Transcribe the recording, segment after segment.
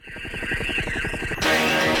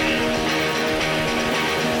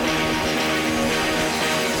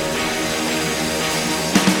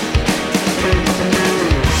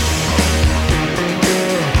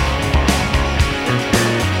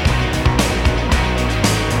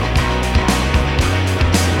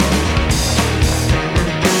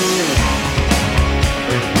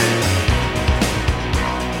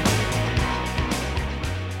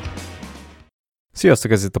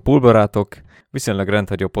Sziasztok, ez itt a Pulbarátok. Viszonylag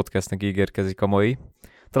rendhagyó podcastnek ígérkezik a mai.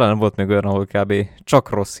 Talán nem volt még olyan, ahol kb. Csak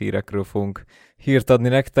rossz hírekről fogunk hírt adni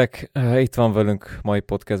nektek. Itt van velünk mai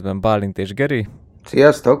podcastben Bálint és Geri.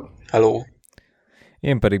 Sziasztok! Hello!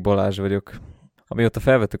 Én pedig Balázs vagyok. Amióta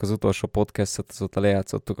felvettük az utolsó podcastot, azóta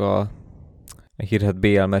lejátszottuk a hírhedt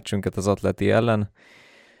BL meccsünket az Atleti ellen.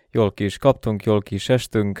 Jól ki is kaptunk, jól ki is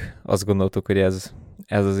estünk. Azt gondoltuk, hogy ez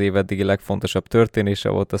az év eddigi legfontosabb történése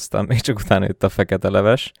volt, aztán még csak utána jött a fekete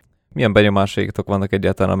leves. Milyen benyomásaitok vannak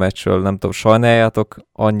egyáltalán a meccsről? Nem tudom, sajnáljátok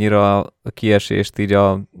annyira a kiesést így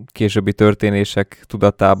a későbbi történések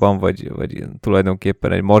tudatában, vagy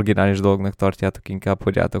tulajdonképpen egy marginális dolognak tartjátok inkább?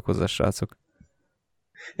 Hogy álltok hozzá, srácok?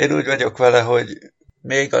 Én úgy vagyok vele, hogy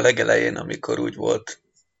még a legelején, amikor úgy volt,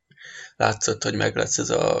 látszott, hogy meg lesz ez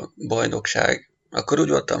a bajnokság, akkor úgy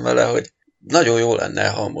voltam vele, hogy nagyon jó lenne,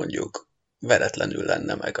 ha mondjuk veretlenül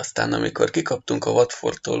lenne meg. Aztán amikor kikaptunk a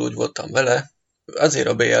Watfordtól, úgy voltam vele, azért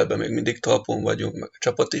a BL-ben még mindig talpon vagyunk, meg a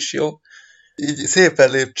csapat is jó. Így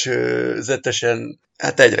szépen lépcsőzetesen,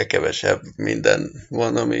 hát egyre kevesebb minden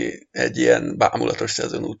van, ami egy ilyen bámulatos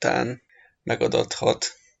szezon után megadathat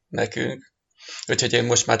nekünk. Úgyhogy én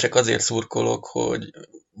most már csak azért szurkolok, hogy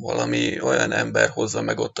valami olyan ember hozza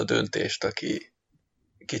meg ott a döntést, aki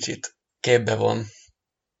kicsit képbe van,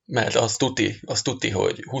 mert az tuti,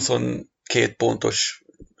 hogy 22 pontos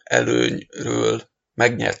előnyről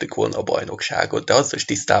megnyertük volna a bajnokságot, de azzal is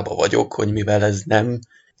tisztában vagyok, hogy mivel ez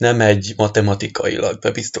nem egy matematikailag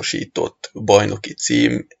bebiztosított bajnoki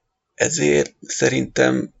cím, ezért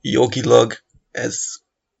szerintem jogilag ez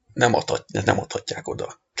nem adhatják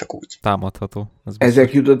oda, csak úgy. Támadható.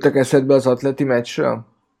 Ezek jutottak eszedbe az atleti meccsről?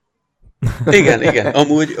 Igen.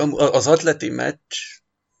 Amúgy az atleti meccs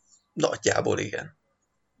nagyjából igen.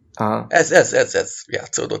 Aha. Ez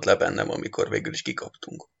játszódott le bennem, amikor végül is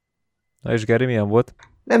kikaptunk. Na és Geri, milyen volt?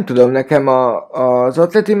 Nem tudom, nekem az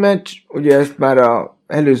atleti meccs, ugye ezt már az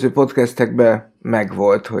előző podcastekben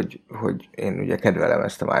megvolt, hogy én ugye kedvelem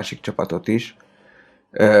ezt a másik csapatot is.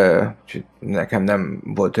 Nekem nem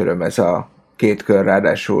volt öröm ez a két kör,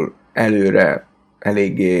 ráadásul előre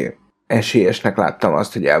eléggé esélyesnek láttam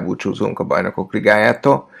azt, hogy elbúcsúzunk a Bajnokok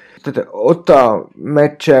Ligájától. Tehát ott a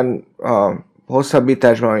meccsen, a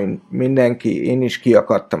hosszabbításban mindenki, én is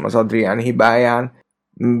kiakadtam az Adrián hibáján.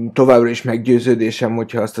 Továbbra is meggyőződésem,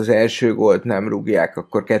 hogyha azt az első gólt nem rúgják,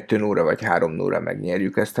 akkor 2-0 vagy 3-0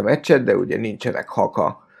 megnyerjük ezt a meccset, de ugye nincsenek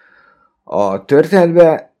haka a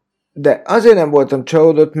történetben. De azért nem voltam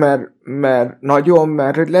csalódott,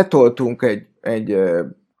 mert hogy letoltunk egy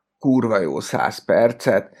kurva jó 100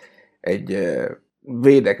 percet, egy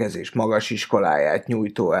védekezés magas iskoláját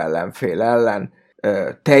nyújtó ellenfél ellen,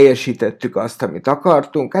 teljesítettük azt, amit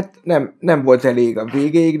akartunk. Hát nem volt elég a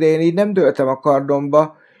végéig, de én így nem dőltem a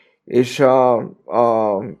kardomba, és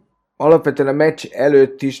alapvetően a meccs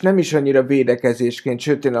előtt is nem is annyira védekezésként,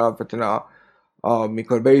 sőt én alapvetően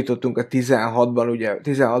amikor bejutottunk a 16-ban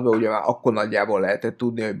ugye már akkor nagyjából lehetett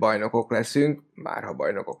tudni, hogy bajnokok leszünk, már ha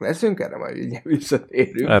bajnokok leszünk, erre majd ugye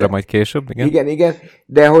visszatérünk. Erre majd később, igen. Igen,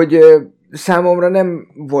 de hogy számomra nem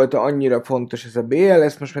volt annyira fontos ez a BL,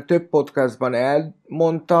 ezt most már több podcastban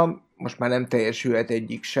elmondtam, most már nem teljesülhet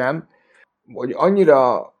egyik sem, hogy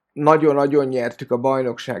annyira nagyon-nagyon nyertük a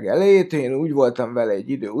bajnokság elejét, én úgy voltam vele egy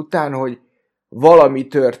idő után, hogy valami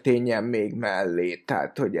történjen még mellé,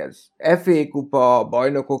 tehát hogy ez FA kupa,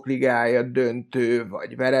 Bajnokok Ligája döntő,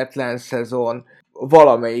 vagy veretlen szezon,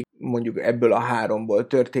 valamelyik mondjuk ebből a háromból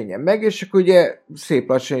történjen meg, és akkor ugye szép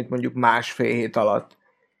lassan itt mondjuk másfél hét alatt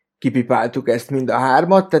kipipáltuk ezt mind a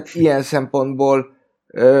hármat, tehát ilyen szempontból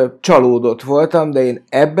csalódott voltam, de én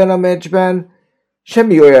ebben a meccsben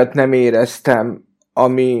semmi olyat nem éreztem,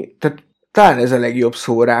 tehát talán ez a legjobb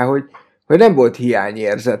szó rá, hogy nem volt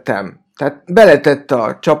hiányérzetem. Tehát beletett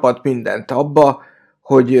a csapat mindent abba,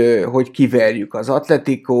 hogy kiverjük az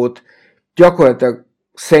Atletikót. Gyakorlatilag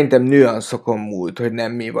szerintem nüanszokon múlt, hogy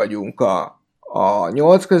nem mi vagyunk a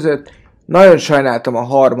 8 között. Nagyon sajnáltam a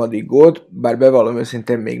harmadik gólt, bár bevallom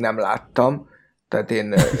őszintén még nem láttam. Tehát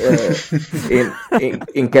én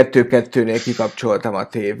 2-2-nél kikapcsoltam a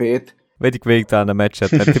tévét. Vegyük végig talán a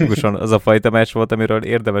meccset, mert tipikusan az a fajta meccs volt, amiről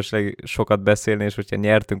érdemes sokat beszélni, és hogyha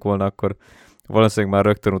nyertünk volna, akkor valószínűleg már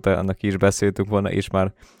rögtön utána ki is beszéltünk volna, és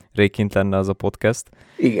már rég kint lenne az a podcast.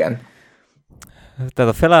 Igen.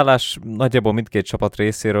 Tehát a felállás nagyjából mindkét csapat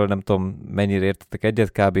részéről, nem tudom mennyire értettek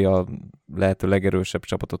egyet, kb. A lehető legerősebb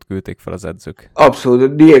csapatot küldték fel az edzők.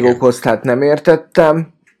 Abszolút. Diego Costát nem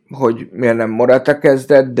értettem, hogy miért nem Morata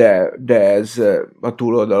kezdett, de ez a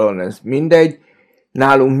túloldalon ez mindegy.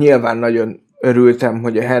 Nálunk nyilván nagyon örültem,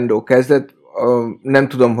 hogy a Hendo kezdett. Nem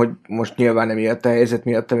tudom, hogy most nyilván emiatt a helyzet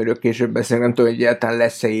miatt, amiről később beszélünk, nem tudom, hogy egyáltalán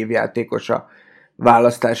lesz-e évjátékosa,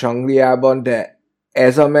 választás Angliában, de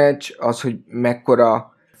ez a meccs, az, hogy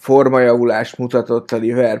mekkora formajavulást mutatott a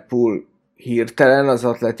Liverpool hirtelen az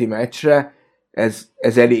atleti meccsre, ez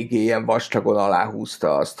eléggé ilyen vastagon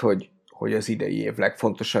aláhúzta azt, hogy az idei év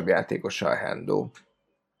legfontosabb játékosa a Hendo.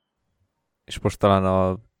 És most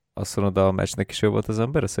talán azt mondod, a meccsnek is jó volt az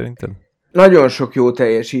ember, szerintem? Nagyon sok jó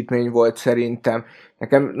teljesítmény volt szerintem.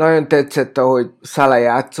 Nekem nagyon tetszett, ahogy Salah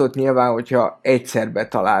játszott, nyilván, hogyha egyszer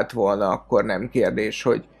betalált volna, akkor nem kérdés,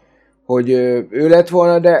 hogy ő lett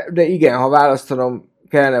volna, de igen, ha választanom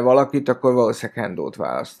kellene valakit, akkor valószínűleg Hendót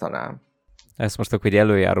választanám. Ezt most akkor egy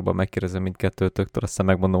előjáróban megkérdezem mindkettőtöktől, aztán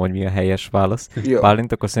megmondom, hogy mi a helyes válasz. Jó.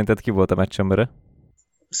 Bálint, akkor szerinted ki volt a meccsembere?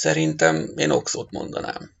 Szerintem én Oxot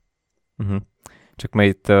mondanám. Csak mert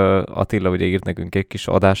itt Attila ugye írt nekünk egy kis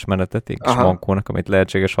adásmenetet, egy kis mankónak, amit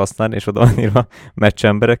lehetséges használni, és oda van írva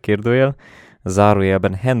meccsembere, kérdőjel,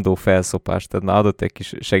 zárójelben Hendo felszopás, tehát már adott egy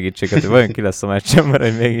kis segítséget, hogy vajon ki lesz a meccsembere,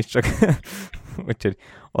 hogy mégiscsak. Úgyhogy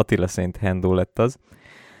Attila szerint Hendo lett az.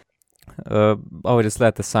 Ahogy ezt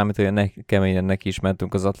lehet számítani, hogy keményen neki is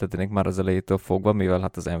mentünk az Atletinek már az elejétől fogva, mivel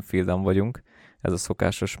hát az Anfielden vagyunk, ez a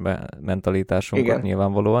szokásos mentalitásunkat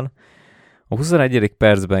nyilvánvalóan. A 21.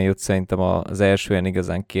 percben jött szerintem az első ilyen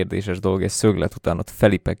igazán kérdéses dolog, egy szöglet után ott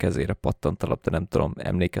Felipe kezére pattant a labda, nem tudom,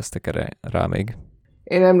 emlékeztek rá még?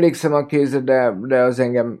 Én emlékszem a kézre, de az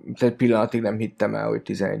engem egy pillanatig nem hittem el, hogy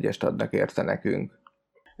 11-est adnak érte nekünk.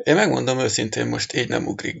 Én megmondom őszintén, most így nem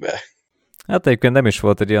ugrik be. Hát egyébként nem is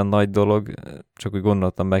volt egy olyan nagy dolog, csak úgy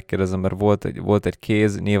gondoltam megkérdezem, mert volt egy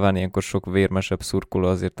kéz, nyilván ilyenkor sok vérmesebb szurkoló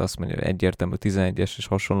azért azt mondja, hogy egyértelmű 11-es és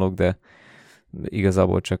hasonlók, de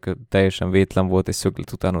igazából csak teljesen vétlen volt, és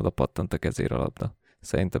szöglet után oda pattant a kezére a labda.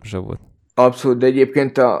 Szerintem sem volt. Abszolút, de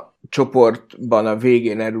egyébként a csoportban a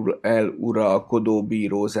végén eluralkodó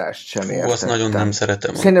bírózást sem értettem. Azt nagyon nem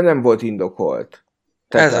szeretem. Szerintem nem volt indokolt.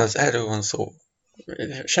 Erről van szó.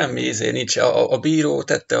 Semmi nincs. A bíró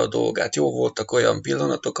tette a dolgát. Jó voltak olyan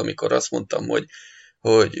pillanatok, amikor azt mondtam, hogy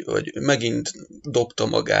megint dobta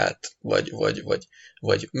magát,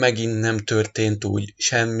 vagy megint nem történt úgy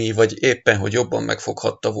semmi, vagy éppen, hogy jobban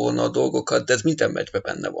megfoghatta volna a dolgokat, de ez minden meccsben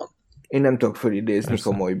benne van. Én nem tudok fölidézni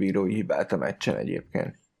komoly bírói hibát a meccsen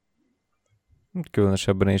egyébként.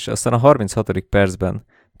 Különösebben is. Aztán a 36. percben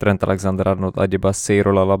Trent Alexander-Arnold adja be a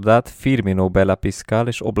szélről a labdát, Firmino belepiszkál,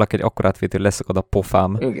 és Oblak egy akkorát vét, hogy leszakad a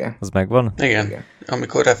pofám. Igen. Az megvan? Igen.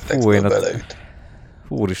 Amikor reflexből beleüt.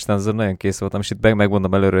 Úristen, ezzel nagyon kész voltam, és itt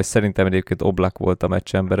megmondom előre, hogy szerintem egyébként Oblak volt a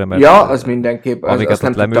meccsembere, mert... Ja, az mindenképp, azt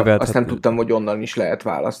nem tudtam, tudtam, hogy onnan is lehet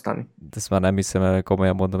választani. Ezt már nem hiszem el,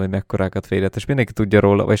 komolyan mondom, hogy mekkorákat védett, és mindenki tudja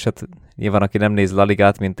róla, vagy hát nyilván aki nem néz La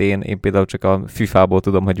Ligát, mint én például csak a FIFA-ból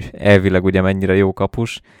tudom, hogy elvileg ugye mennyire jó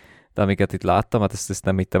kapus, de amiket itt láttam, hát ezt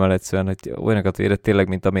nem hittem el egyszerűen, hogy olyanokat védett tényleg,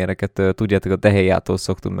 mint amilyeneket tudjátok, a Dehelyától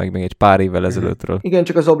szoktunk meg még egy pár évvel ezelőttről. Igen,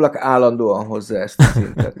 csak az Oblak állandóan hozza ezt a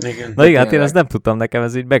szintet. Igen. Na igen, hát én ezt nem tudtam, nekem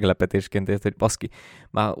ez így meglepetésként ért, hogy baszki,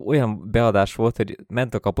 már olyan beadás volt, hogy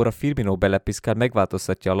ment a kapura, Firmino belepiszkál,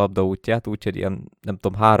 megváltoztatja a labda útját, úgyhogy ilyen, nem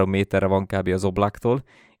tudom, 3 méterre van kb. Az Oblaktól,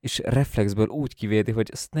 és reflexből úgy kivédi, hogy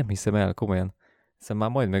ezt nem hiszem el, komolyan. Hiszen már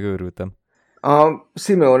majd megőrültem. A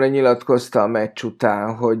Simeone nyilatkozta a meccs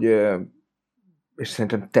után, hogy, és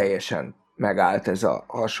szerintem teljesen megállt ez a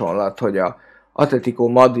hasonlat, hogy a Atletico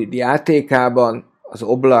Madrid játékában az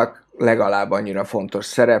Oblak legalább annyira fontos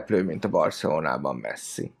szereplő, mint a Barcelonában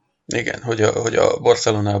Messi. Igen, hogy a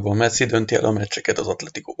Barcelonában Messi dönti el a meccseket, az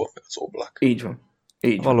Atleticóban meg az Oblak. Így van.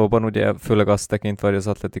 Valóban ugye főleg azt tekintve, hogy az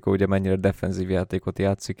Atletico ugye mennyire defenzív játékot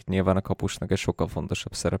játszik, nyilván a kapusnak egy sokkal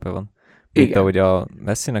fontosabb szerepe van. Mint ahogy a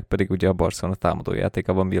Messinek pedig ugye a Barcelona támadó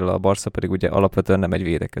játékában, mivel a Barca pedig ugye alapvetően nem egy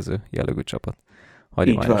védekező jellegű csapat.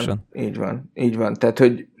 Hagyományosan. Így van. Tehát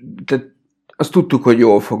azt tudtuk, hogy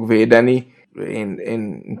jól fog védeni.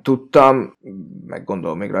 Én tudtam, meg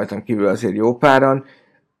gondolom még rajtam kívül azért jó páran.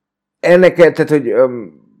 Tehát, hogy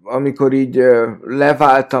amikor így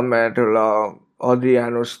leváltam erről a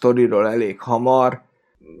Adriános sztoriról elég hamar,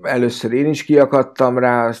 először én is kiakadtam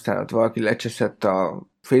rá, aztán ott valaki lecseszett a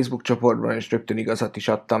Facebook csoportban, és rögtön igazat is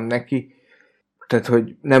adtam neki. Tehát,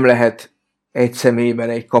 hogy nem lehet egy személyben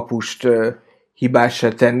egy kapust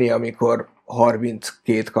hibásra tenni, amikor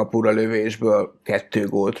 32 kapura lövésből 2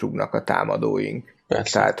 gólt rúgnak a támadóink.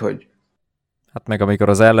 Persze. Tehát, hogy... Hát meg amikor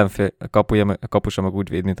az ellenfél kapusa meg úgy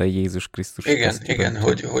véd, mint a Jézus Krisztus. Igen,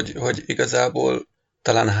 hogy igazából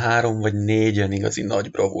talán 3 vagy 4 igazi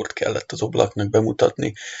nagy bravúrt kellett az Oblaknak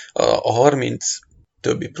bemutatni. A 30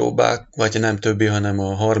 többi próbák, vagy nem többi, hanem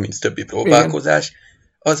a 30 többi próbálkozás, igen,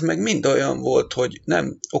 az meg mind olyan volt, hogy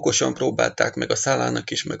nem okosan próbálták meg a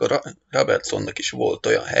Salának is, meg a Robertsonnak is volt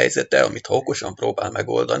olyan helyzete, amit ha okosan próbál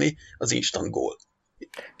megoldani, az instant gól.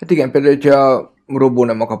 Hát igen, például, hogyha Robó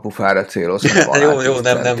nem a kapufára céloz. Jó,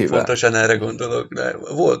 nem pontosan erre gondolok, de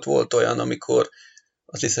volt olyan, amikor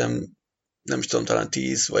azt hiszem, nem is tudom, talán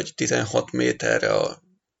 10 vagy 16 méterre a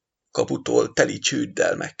kaputól teli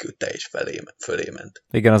csőddel megküldte és fölé ment.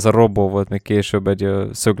 Igen, az a robó volt még később egy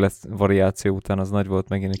szöglet variáció után, az nagy volt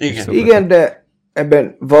megint egy kis szöglet. Igen, de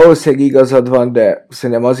ebben valószínűleg igazad van, de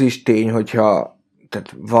szerintem az is tény, hogyha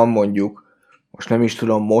tehát van mondjuk, most nem is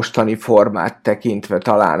tudom, mostani formát tekintve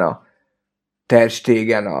talán a Ter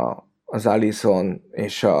Stegen, az Alisson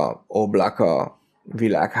és a Oblak a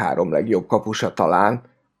világ 3 legjobb kapusa talán,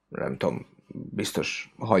 nem tudom,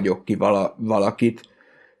 biztos hagyok ki valakit,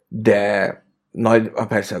 de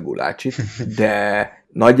persze a Gulácsit, de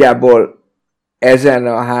nagyjából ezen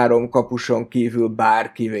a 3 kapuson kívül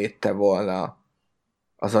bárki védte volna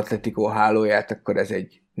az Atletico hálóját, akkor ez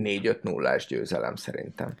egy 4-5-0-ás győzelem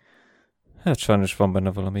szerintem. Hát sajnos van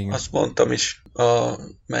benne valami, igen. Azt mondtam is a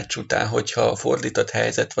meccs után, hogyha fordított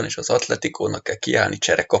helyzet van, és az Atleticónak kell kiállni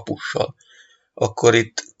cserekapussal, akkor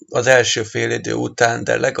itt az első félidő után,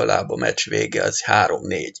 de legalább a meccs vége az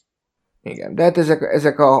 3-4. Igen, de hát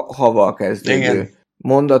ezek a haval kezdődő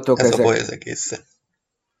mondatok. Ez a baj az egészen.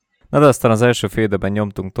 Na de aztán az első félidőben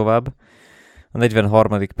nyomtunk tovább. A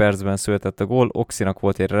 43. percben született a gól. Oxinak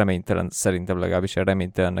volt egy reménytelen, szerintem legalábbis egy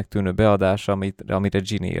reménytelennek tűnő beadása, amire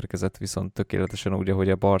Gini érkezett viszont tökéletesen úgy, ahogy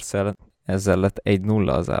a Barcel. Ezzel lett 1-0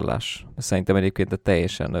 az állás. Szerintem egyébként a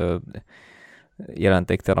teljesen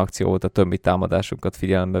jelentéktelen akció volt a többi támadásunkat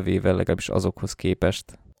figyelembe véve, legalábbis azokhoz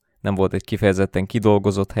képest. Nem volt egy kifejezetten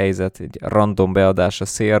kidolgozott helyzet, egy random beadás a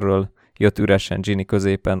szélről, jött üresen Gini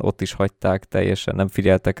középen, ott is hagyták, teljesen nem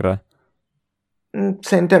figyeltek rá.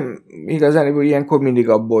 Szerintem igazán ilyenkor mindig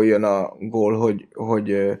abból jön a gól,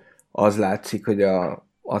 hogy az látszik, hogy a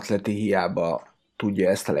Atleti hiába tudja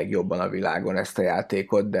ezt a legjobban a világon, ezt a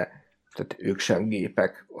játékot, de tehát ők sem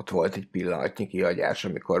gépek. Ott volt egy pillanatnyi kihagyás,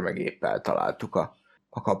 amikor meg épp eltaláltuk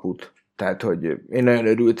a kaput. Tehát, hogy én nagyon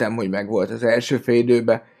örültem, hogy megvolt az első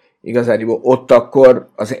félidőben. Igazán ott akkor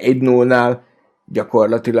az 1-0-nál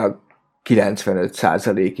gyakorlatilag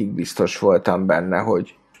 95%-ig biztos voltam benne,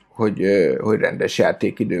 hogy rendes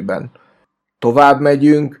játékidőben tovább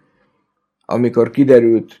megyünk. Amikor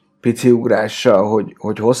kiderült pici ugrással,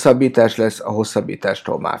 hogy hosszabbítás lesz, a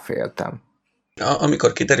hosszabbítástól már féltem.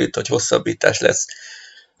 Amikor kiderült, hogy hosszabbítás lesz,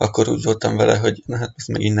 akkor úgy voltam vele, hogy na hát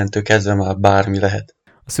meg innentől kezdve már bármi lehet.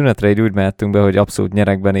 A szünetre így úgy mehettünk be, hogy abszolút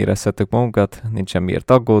nyerekben érezhetük magunkat, nincsen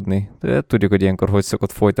miért aggódni, de tudjuk, hogy ilyenkor hogy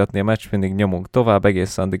szokott folytatni a meccs, mindig nyomunk tovább,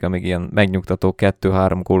 egészen addig, amíg ilyen megnyugtató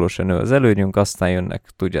 2-3 gólosan nő az előnyünk, aztán jönnek,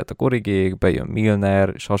 tudjátok, origék, bejön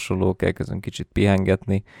Milner, és hasonlók, elkezdünk kicsit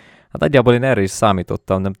pihengetni. Hát nagyjából én erre is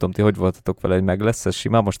számítottam, nem tudom, ti hogy voltatok vele, hogy meg lesz ez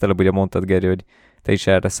simán, most előbb ugye mondtad, Geri, hogy te is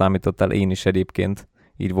erre számítottál, én is egyébként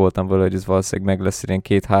így voltam vele, hogy ez valószínűleg meg lesz ilyen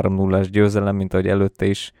 2-3-0-ás győzelem, mint ahogy előtte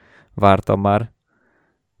is vártam már.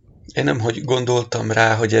 Én nem hogy gondoltam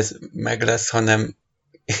rá, hogy ez meg lesz, hanem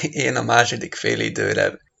én a második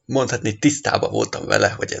félidőre mondhatni tisztában voltam vele,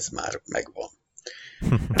 hogy ez már megvan.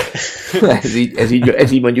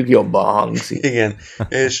 ez így mondjuk jobban hangzik. Igen,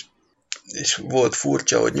 és volt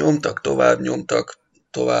furcsa, hogy nyomtak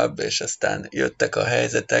tovább, és aztán jöttek a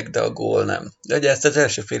helyzetek, de a gól nem. De ugye ezt az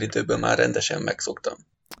első félidőben már rendesen megszoktam.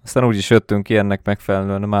 Aztán úgy is jöttünk ki ennek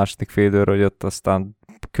megfelelően a második félidőről, hogy ott aztán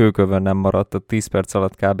kőkövön nem maradt, a 10 perc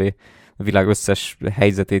alatt kb. A világ összes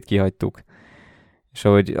helyzetét kihagytuk. És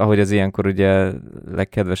ahogy az ilyenkor ugye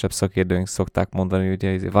legkedvesebb szakértőink szokták mondani,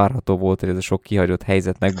 ugye várható volt, hogy ez a sok kihagyott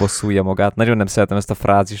helyzet megbosszulja magát. Nagyon nem szeretem ezt a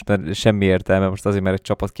frázist, mert semmi értelme, most azért, mert egy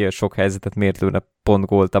csapat kihagy sok helyzetet, miért lőne pont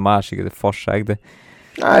gólt a másik, ez egy fasság, de...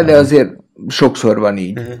 De azért sokszor van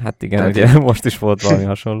így. Hát igen, ugye most is volt valami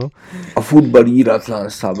hasonló. A futball íratlan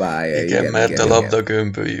szabálya. Igen, mert a labda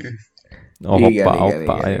gömbölyű.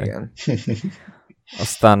 Igen.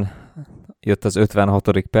 Aztán jött az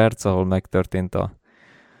 56. perc, ahol megtörtént a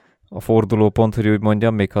fordulópont, hogy úgy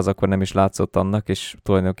mondjam, még ha az akkor nem is látszott annak, és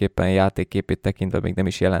tulajdonképpen játékképét tekintve még nem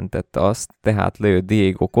is jelentette azt. Tehát lejött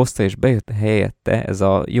Diego Costa, és bejött helyette ez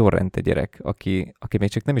a Llorente gyerek, aki még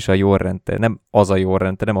csak nem is a Llorente, nem az a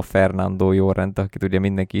Llorente, nem a Fernando Llorente, akit ugye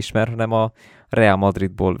mindenki ismer, hanem a Real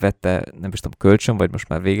Madridból vette, nem is tudom, kölcsön, vagy most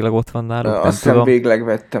már végleg ott van náluk, nem azt tudom. Végleg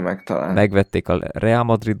vette meg talán. Megvették a Real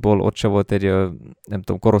Madridból, ott se volt egy, nem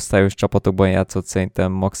tudom, korosztályos csapatokban játszott,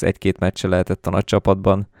 szerintem max. 1-2 meccse lehetett a nagy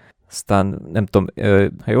csapatban. Aztán nem tudom,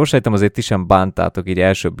 ha jól sejtem, azért ti sem bántátok így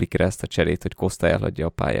első blikre ezt a cserét, hogy Costa elhagyja a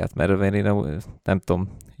pályát, mert én nem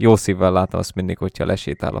tudom, jó szívvel látom azt mindig, hogyha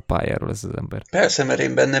lesétál a pályáról ez az ember. Persze, mert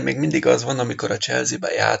én bennem még mindig az van, amikor a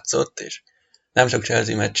Chelsea-ben játszott, és nem sok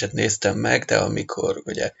Chelsea meccset néztem meg, de amikor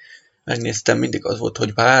ugye megnéztem, mindig az volt,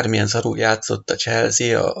 hogy bármilyen szarul játszott a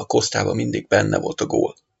Chelsea, a Costában mindig benne volt a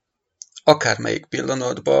gól. Akármelyik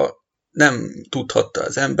pillanatban nem tudhatta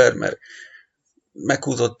az ember, mert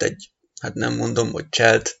meghúzott egy, hát nem mondom, hogy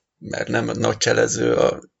cselt, mert nem nagy cselező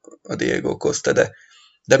a Diego Costa,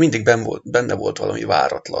 de mindig benne volt valami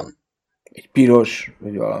váratlan. Egy piros,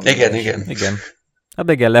 vagy valami. Igen.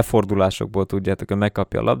 Hát igen, lefordulásokból tudjátok, hogy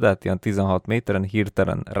megkapja a labdát, ilyen 16 méteren,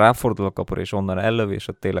 hirtelen ráfordul a kapura, és onnan ellövi, és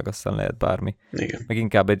ott tényleg aztán lehet bármi. Igen. Meg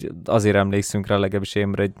inkább azért emlékszünk rá, legalábbis én,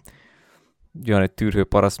 mert olyan egy tűrhő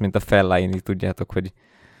paraszt, mint a Fellaini, tudjátok, hogy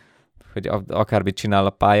akármit csinál a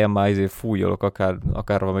pályán, már azért fújolok,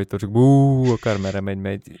 akár valamit, csak akár merre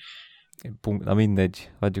megy. Na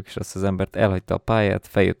mindegy, hagyjuk is azt az embert, elhagyta a pályát,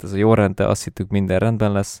 feljött ez a jó rende, azt hittük minden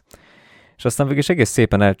rendben lesz. És aztán végül is egész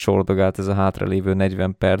szépen elcsordogált ez a hátralévő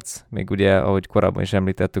 40 perc. Még ugye, ahogy korábban is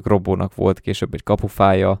említettük, Robónak volt később egy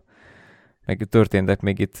kapufája, meg történtek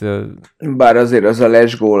még itt... Bár azért az a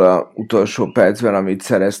lesgól a utolsó percben, amit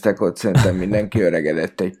szereztek, ott szerintem mindenki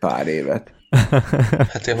öregedett egy pár évet.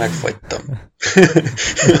 Hát én megfagytam.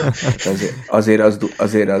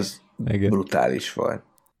 azért az brutális volt.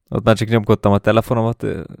 Ott már csak nyomkodtam a telefonomat,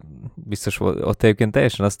 biztos volt, ott egyébként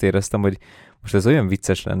teljesen azt éreztem, hogy most ez olyan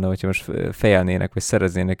vicces lenne, hogyha most fejelnének, vagy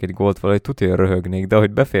szereznének egy gólt valahogy, tudja, hogy röhögnék, de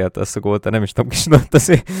ahogy befejelte azt a gólt, nem is tudom kisnott,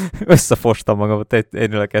 azért összefostam magamat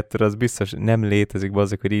egyről a kettőre, az biztos nem létezik,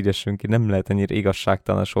 bazzak, hogy így essünk ki, nem lehet ennyire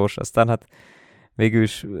igazságtalan a sors. Aztán hát végül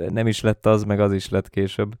is nem is lett az, meg az is lett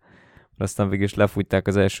később. Aztán végül is lefújták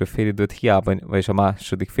az első félidőt, hiába, vagyis a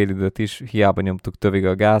második félidőt is, hiába nyomtuk tövig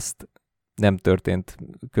a gázt, nem történt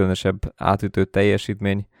különösebb átütő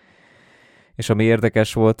teljesítmény. És ami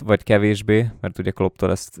érdekes volt, vagy kevésbé, mert ugye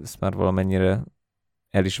Klopptól ezt már valamennyire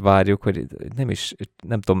el is várjuk, hogy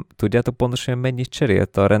nem tudom, tudjátok pontosan, mennyit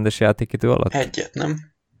cserélt a rendes játékidő alatt? Egyet, nem?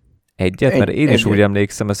 Egyet? Mert én is úgy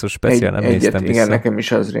emlékszem, ezt most speciál nem néztem vissza. Igen, nekem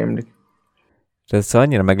is az rémlik. De ez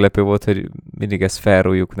annyira meglepő volt, hogy mindig ezt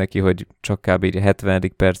felrújjuk neki, hogy csak kb. Így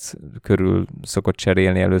 70. perc körül szokott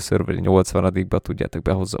cserélni először, vagy 80-ba, tudjátok,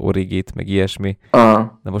 behozza Origit, meg ilyesmi.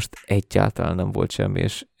 De most egyáltalán nem volt semmi,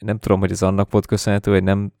 és nem tudom, hogy ez annak volt köszönhető, hogy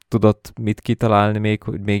nem tudott mit kitalálni még,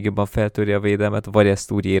 hogy még jobban feltörje a védelmet, vagy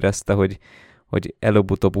ezt úgy érezte, hogy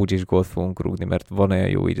előbb-utóbb úgyis gólt fogunk rúgni, mert van olyan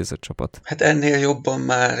jó így ez a csapat. Hát ennél jobban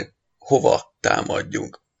már hova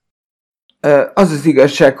támadjunk? Az az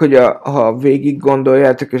igazság, hogy ha végig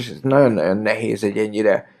gondoljátok, és ez nagyon-nagyon nehéz egy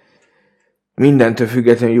ennyire mindentől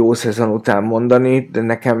függetlenül jó szezon után mondani, de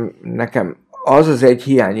nekem az egy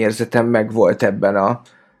hiányérzetem meg volt ebben a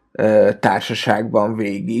társaságban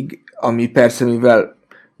végig, ami persze, mivel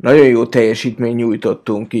nagyon jó teljesítmény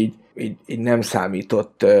nyújtottunk, így nem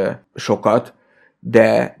számított sokat,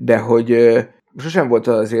 de hogy sosem volt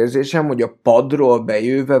az érzésem, hogy a padról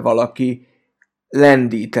bejöve valaki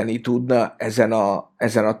lendíteni tudna ezen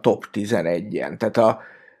a top 11-en. Tehát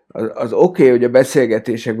az oké, hogy a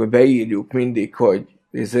beszélgetésekbe beírjuk mindig, hogy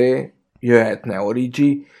jöhetne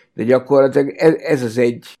Origi, de gyakorlatilag ez az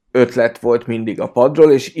egy ötlet volt mindig a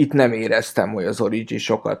padról, és itt nem éreztem, hogy az Origi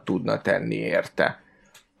sokat tudna tenni érte.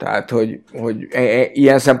 Tehát, hogy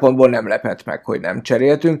ilyen szempontból nem lepett meg, hogy nem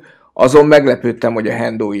cseréltünk. Azon meglepődtem, hogy a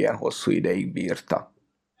Hendo ilyen hosszú ideig bírta.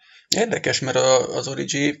 Érdekes, mert az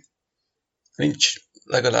Origi nincs,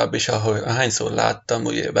 legalábbis ahányszor láttam,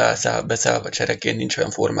 ugye beszállva csereként nincs olyan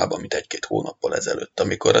formában, mint egy-két hónappal ezelőtt,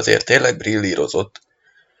 amikor azért tényleg brillírozott.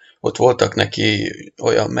 Ott voltak neki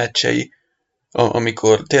olyan meccsei,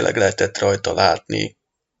 amikor tényleg lehetett rajta látni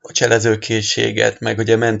a cselezőkészséget, meg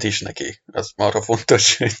ugye ment is neki. Az marha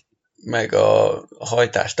fontos, hogy meg a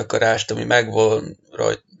hajtást, akarást, ami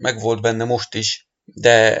megvolt benne most is,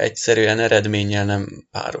 de egyszerűen eredménnyel nem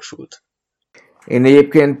párosult. Én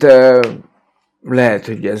egyébként lehet,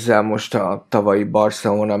 hogy ezzel most a tavalyi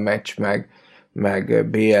Barcelona meccs meg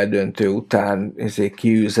BL döntő után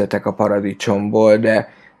kiűzetek a paradicsomból,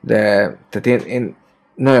 de tehát én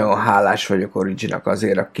nagyon hálás vagyok Originak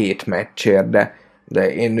azért a 2 meccsért,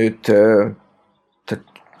 de én őt tehát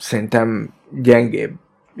szerintem gyengébb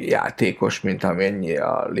játékos, mint amennyi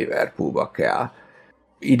a Liverpoolba kell.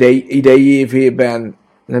 Idei évében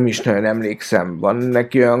nem is nagyon emlékszem, van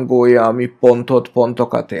neki olyan gólja, ami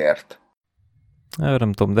pontokat ért?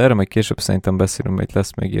 Nem tudom, de erre majd később szerintem beszélünk, mert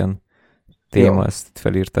lesz még ilyen téma, jó. Ezt itt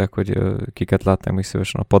felírták, hogy kiket látnánk még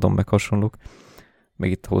szívesen a padon, meg hasonlók,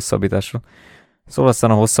 még itt a hosszabbításra. Szóval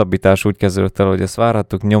aztán a hosszabbítás úgy kezdődött el, hogy ezt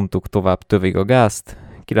várhattuk, nyomtuk tovább tövig a gázt,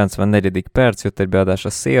 94. perc, jött egy beadás a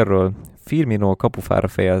szélről, Firmino a kapufára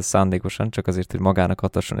fejel szándékosan, csak azért, hogy magának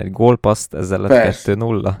hatasson egy gólpaszt, ezzel lett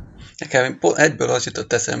 2-0. Nekem egyből az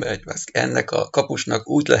jutott eszembe, hogy ennek a kapusnak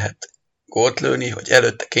úgy lehet gólt lőni, hogy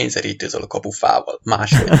előtte kényszerítőzöl a kapufával.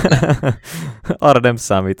 Máshogy nem. Arra nem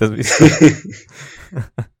számít, ez biztos.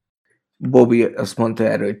 Bobby azt mondta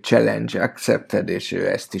erről, hogy challenge accepted, és ő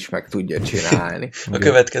ezt is meg tudja csinálni. A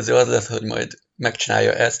következő az lesz, hogy majd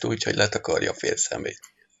megcsinálja ezt úgy, hogy letakarja a fél szemét.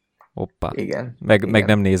 Hoppá. Igen. Meg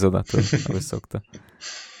nem néz oda, ahogy szokta.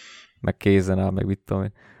 Meg kézen áll, meg mit tudom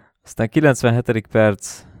én. Aztán 97.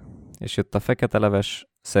 perc, és jött a fekete leves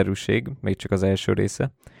szerűség, még csak az első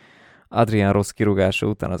része. Adrián rossz kirúgása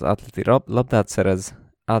után az Atleti labdát szerez,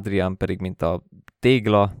 Adrián pedig mint a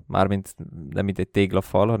tégla, mármint nem mint egy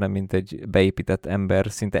téglafal, hanem mint egy beépített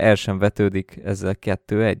ember, szinte el sem vetődik, ezzel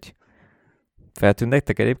 2-1. Feltűnt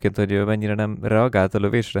nektek egyébként, hogy mennyire nem reagált a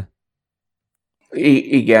lövésre?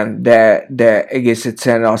 Igen, de egész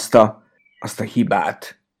egyszerűen azt a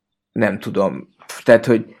hibát nem tudom. Tehát,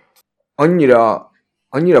 hogy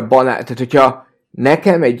annyira banál, tehát hogyha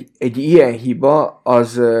nekem egy ilyen hiba,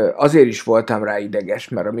 azért is voltam rá ideges,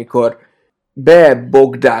 mert amikor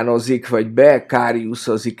bebogdánozik, vagy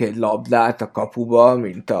bekáriuszozik egy labdát a kapuba,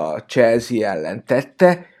 mint a Chelsea ellen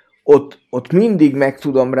tette, ott mindig meg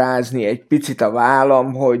tudom rázni egy picit a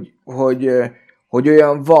vállam, hogy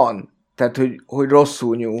olyan van, tehát hogy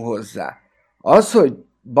rosszul nyúl hozzá. Az, hogy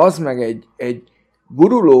bazd meg egy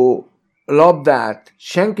guruló labdát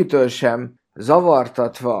senkitől sem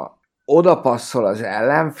zavartatva odapasszol az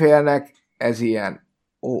ellenfélnek, ez ilyen,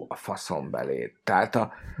 a faszom belé. Tehát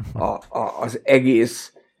az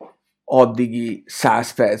egész addigi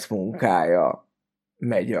 100 perc munkája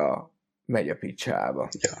megy a picsába.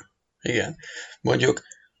 Ja, igen. Mondjuk,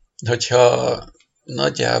 hogyha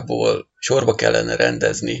nagyjából sorba kellene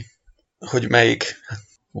rendezni, hogy melyik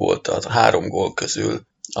volt a 3 gól közül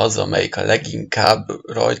az, amelyik a leginkább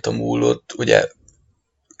rajta múlott, ugye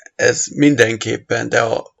ez mindenképpen, de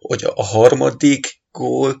hogy a harmadik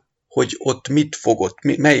gól, hogy ott mit fogott,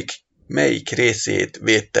 melyik részét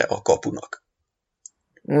védte a kapunak.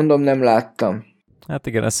 Mondom, nem láttam. Hát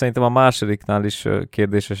igen, ez szerintem a másodiknál is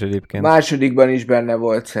kérdéses egyébként. Másodikban is benne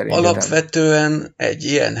volt szerintem. Alapvetően egy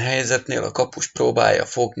ilyen helyzetnél a kapus próbálja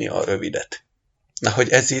fogni a rövidet. Na, hogy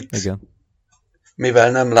ez itt, igen.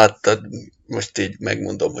 Mivel nem láttad, most így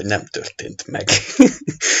megmondom, hogy nem történt meg.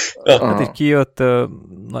 Hát így kijött,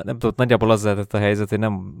 nem tudom, nagyjából az lehetett a helyzet, hogy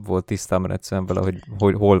nem volt tisztában egyszerűen vele,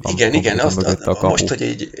 hogy hol van. Igen, most, hogy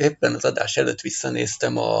így éppen az adás előtt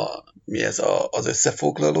visszanéztem az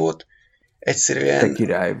összefoglalót, egyszerűen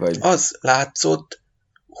király vagy. Az látszott,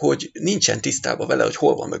 hogy nincsen tisztában vele, hogy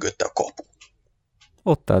hol van mögötte a kapu.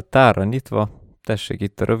 Ott áll tárra nyitva, tessék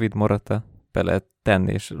itt a rövid morata, be lehet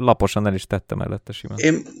tenni, és laposan el is tettem mellette simán.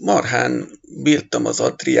 Én marhán bírtam az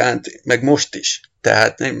Adriánt, meg most is.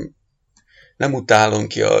 Tehát nem utálom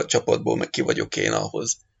ki a csapatból, meg ki vagyok én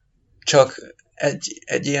ahhoz. Csak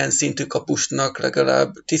egy ilyen szintű kapusnak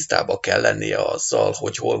legalább tisztába kell lennie azzal,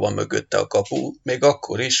 hogy hol van mögötte a kapu, még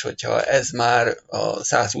akkor is, hogyha ez már a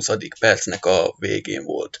 120. percnek a végén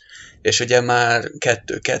volt. És ugye már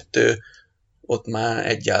 2-2, ott már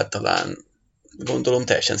egyáltalán gondolom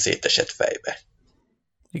teljesen szétesett fejbe.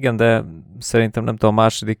 Igen, de szerintem nem tudom, a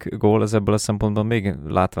második gól az ebből a szempontból még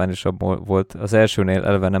látványosabb volt. Az elsőnél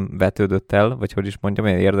eleve nem vetődött el, vagy hogy is mondjam,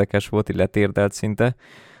 olyan érdekes volt, így letérdelt szinte.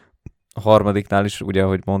 A harmadiknál is, ugye,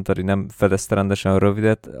 ahogy mondtad, hogy nem fedezte rendesen a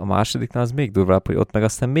rövidet, a másodiknál az még durvább, hogy ott meg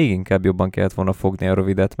aztán még inkább jobban kellett volna fogni a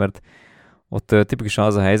rövidet, mert ott tipikusan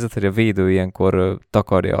az a helyzet, hogy a védő ilyenkor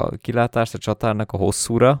takarja a kilátást a csatárnak a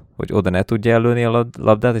hosszúra, hogy oda ne tudja ellőni a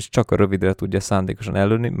labdát, és csak a rövidre tudja szándékosan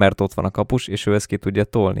ellőni, mert ott van a kapus, és ő ezt ki tudja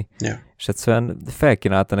tolni. Yeah. És egyszerűen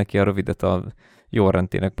felkínálta neki a rövidet a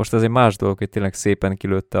Llorentének. Most ez egy más dolog, hogy tényleg szépen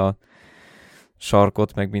kilőtte a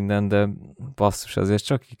sarkot, meg minden, de basszus, azért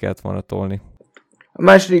csak ki kellett volna tolni. A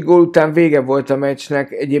második gól után vége volt a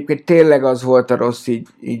meccsnek, egyébként tényleg az volt a rossz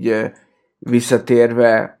így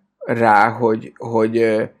visszatérve rá,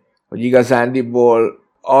 hogy igazándiból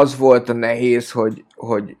az volt a nehéz,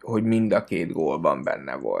 hogy mind a 2 gólban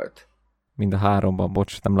benne volt. Mind a 3-ban,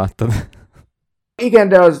 bocs, nem láttad. Igen,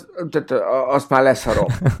 de azt már leszarom.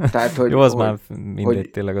 Tehát, jó, az már mindegy,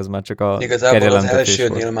 tényleg az már csak a igazából az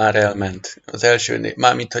elsőnél volt. Már elment. Az elsőnél,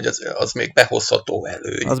 mármint, hogy az még behozható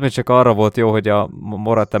elő. Az még csak arra volt jó, hogy a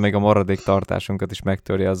Morata még a maradék tartásunkat is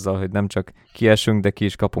megtörje azzal, hogy nem csak kiesünk, de ki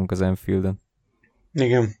is kapunk az Anfielden.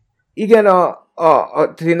 Igen. Igen,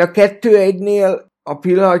 én a 2-1-nél a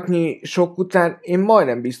pillanatnyi sok után én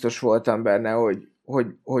majdnem biztos voltam benne,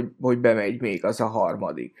 hogy bemegy még az a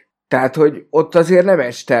harmadik. Tehát, hogy ott azért nem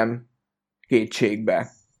estem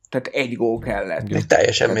kétségbe. Tehát 1 gól kellett. Még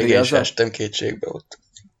teljesen tehát, még én sem estem kétségbe ott.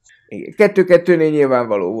 2-2-nél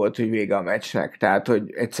nyilvánvaló volt, hogy vége a meccsnek. Tehát,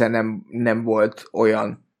 hogy egyszerűen nem volt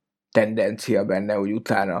olyan tendencia benne, hogy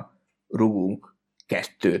utána rugunk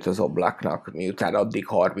 2 az Oblaknak, miután addig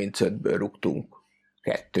 35-ből rúgtunk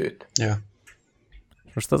 2. Ja.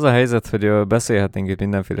 Most az a helyzet, hogy beszélhetnénk itt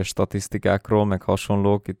mindenféle statisztikákról, meg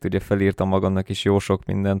hasonlók. Itt ugye felírtam magamnak is jó sok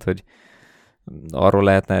mindent, hogy arról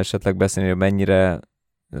lehetne esetleg beszélni, hogy mennyire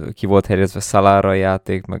ki volt helyezve Salára a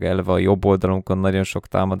játék, meg eleve a jobb oldalunkon nagyon sok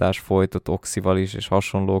támadás folyt, ott Oxival is, és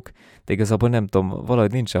hasonlók. De igazából nem tudom,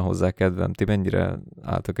 valahogy nincsen hozzá kedvem. Ti mennyire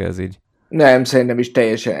álltok ez így? Nem, szerintem is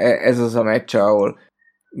teljesen ez az a meccs, ahol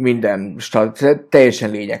minden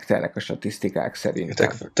teljesen lényegtelenek a statisztikák szerintem.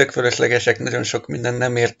 Tök fölöslegesek, nagyon sok mindent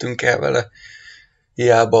nem értünk el vele.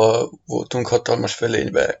 Hiába voltunk hatalmas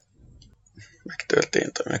fölénybe.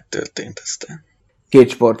 Megtörtént aztán. Két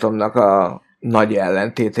sportomnak a nagy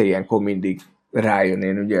ellentéte, ilyenkor mindig rájön.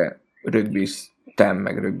 Én ugye rögbiztem,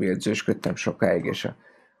 meg rögbiedzősködtem sokáig, és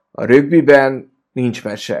a rögbiben nincs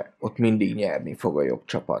mese, ott mindig nyerni fog a jobb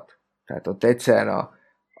csapat. Tehát ott egyszerűen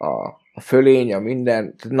a fölény, a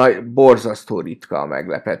minden, borzasztó ritka a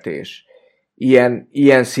meglepetés.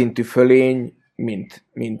 Ilyen szintű fölény,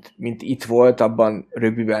 mint itt volt, abban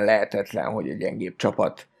rögbiben lehetetlen, hogy egy gyengébb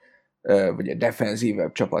csapat, vagy egy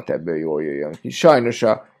defenzívebb csapat ebből jól jöjjön ki.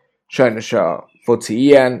 Sajnos a foci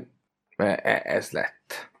ilyen, ez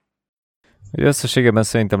lett. Összességében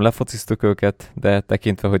szerintem lefociztuk őket, de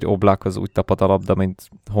tekintve, hogy Oblakhoz úgy tapad a labda, mint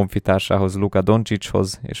honfitársához, Luka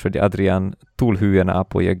Doncichoz, és hogy Adrián túl hűen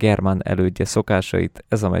ápolja Germán elődje szokásait,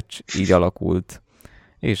 ez a meccs így alakult.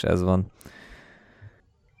 És ez van.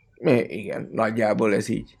 Igen, nagyjából ez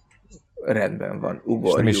így rendben van. Ugorjunk.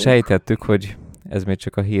 És nem is sejtettük, hogy ez még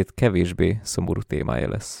csak a hét kevésbé szomorú témája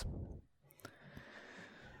lesz.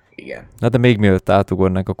 Igen. Na de még mielőtt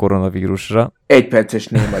átugornánk a koronavírusra. 1 perces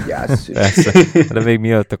néma gyászszűn. Persze, de még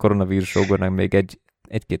mielőtt a koronavírusra ugornánk, még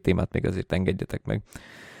egy-két témát még azért engedjetek meg.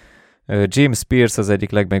 James Pierce az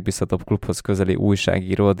egyik legmegbízhatóbb klubhoz közeli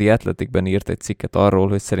újságíró, a The Athleticben írt egy cikket arról,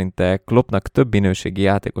 hogy szerinte Kloppnak több minőségi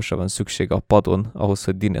játékosra van szüksége a padon, ahhoz,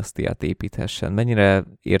 hogy dinasztiát építhessen. Mennyire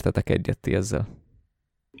értetek egyet ti ezzel?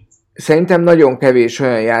 Szerintem nagyon kevés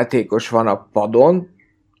olyan játékos van a padon,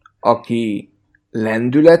 aki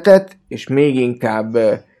lendületet, és még inkább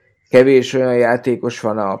kevés olyan játékos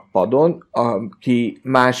van a padon, aki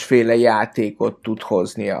másféle játékot tud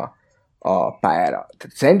hozni a pályára.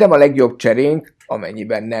 Tehát szerintem a legjobb cserénk,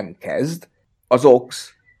 amennyiben nem kezd, az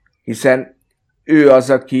Ox, hiszen ő az,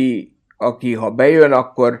 aki ha bejön,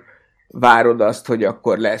 akkor várod azt, hogy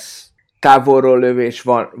akkor lesz távolról lövés,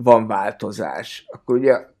 van változás. Akkor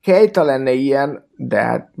ugye Keita lenne ilyen, de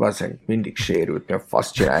hát valószínűleg mindig sérült, mert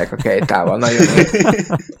faszt csinálják a Keitával.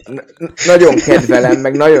 Nagyon kedvelem,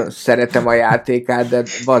 meg nagyon szeretem a játékát, de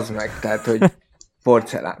bazd meg, tehát, hogy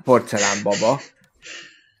porcelán baba.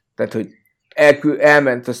 Tehát, hogy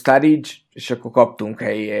elment a Sturridge, és akkor kaptunk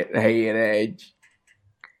helyére egy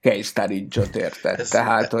Kay Sturridge-ot, érted?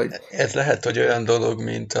 Tehát, hogy... Ez lehet, hogy olyan dolog,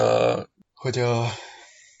 mint hogy a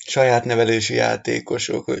saját nevelési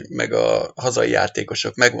játékosok, meg a hazai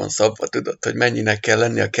játékosok meg van szabva, tudod, hogy mennyinek kell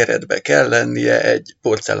lenni a keretbe. Kell lennie egy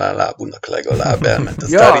porcelánlábúnak legalább, elment a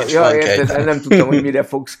Sturridge van érted, nem tudtam, hogy mire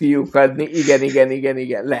fogsz kiukadni.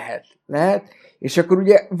 Igen, lehet. És akkor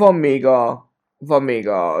ugye van még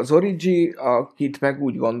az Origi, akit meg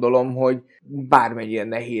úgy gondolom, hogy bármennyire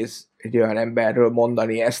nehéz egy olyan emberről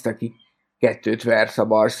mondani ezt, aki 2 versz a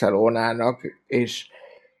Barcelonának, és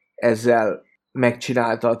ezzel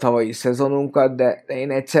megcsinálta a tavalyi szezonunkat, de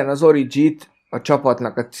én egyszerűen az Origit a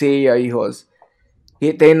csapatnak a céljaihoz,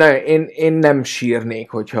 én nem sírnék,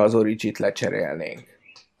 hogyha az Origit lecserélnénk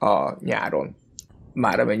a nyáron.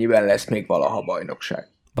 Már amennyiben lesz még valaha bajnokság.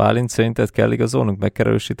 Bálint, szerinted kell igazolnunk, meg kell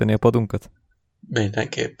erősíteni a padunkat?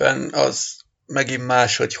 Mindenképpen. Az megint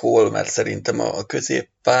más, hogy hol, mert szerintem a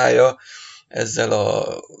középpálya ezzel a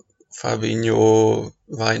Fabinho,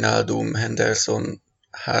 Wijnaldum, Henderson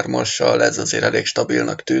 3-assal, ez azért elég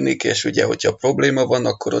stabilnak tűnik, és ugye, hogyha probléma van,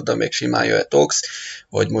 akkor oda még simán jöhet Ox,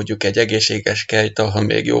 vagy mondjuk egy egészséges Keita, ha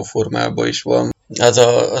még jó formában is van.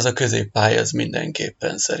 Az a középpálya, az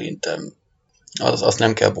mindenképpen szerintem, azt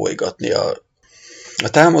nem kell bolygatni. A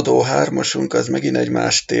támadó 3-asunk az megint egy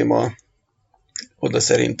más téma, oda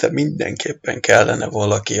szerintem mindenképpen kellene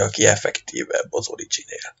valaki, aki effektívebb az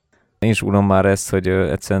Originél. Én is unom már ezt, hogy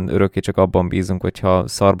egyszerűen örökké csak abban bízunk, hogyha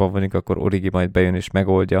szarban vagyunk, akkor Origi majd bejön és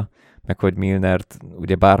megoldja, meg hogy Milnert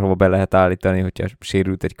ugye bárhova be lehet állítani, hogyha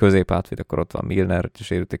sérült egy középátvéd, akkor ott van Milner, hogyha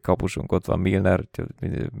sérült egy kapusunk, ott van Milner,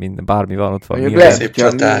 minden, bármi van, ott van Milner. Lehet,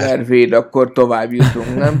 hogyha Milner véd, akkor tovább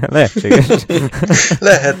jutunk, nem? Lehetséges.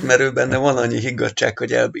 Lehet, mert ő benne van annyi higgadtság,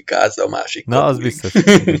 hogy elbikázza a másik. Na, az biztos.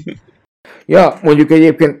 Ja, mondjuk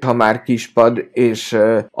egyébként, ha már kispad, és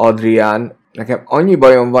Adrián nekem annyi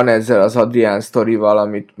bajom van ezzel az Adrián sztorival,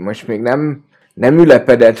 amit most még nem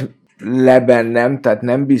ülepedett le bennem, tehát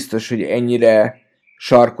nem biztos, hogy ennyire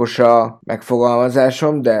sarkos a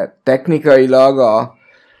megfogalmazásom, de technikailag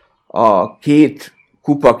a két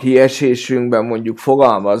kupa kiesésünkben mondjuk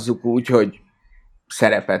fogalmazzuk úgy, hogy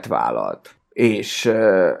szerepet vállalt. És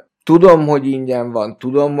tudom, hogy ingyen van,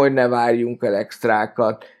 tudom, hogy ne várjunk el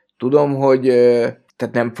extrákat, tudom, hogy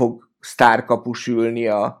tehát nem fog sztárkapus ülni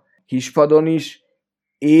a kispadon is.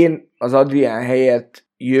 Én az Adrián helyett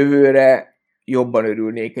jövőre jobban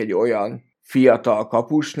örülnék egy olyan fiatal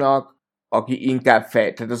kapusnak, aki inkább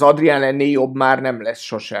tehát az Adrián ennél jobb már nem lesz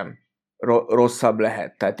sosem. Rosszabb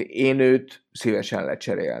lehet. Tehát én őt szívesen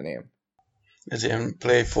lecserélném. Ez ilyen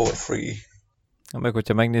play for free. Meg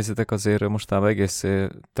hogyha megnézitek, azért mostában egész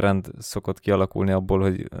trend szokott kialakulni abból,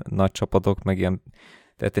 hogy nagy csapatok, meg ilyen,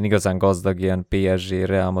 tehát igazán gazdag ilyen PSG,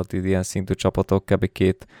 Real Madrid, ilyen szintű csapatok kb.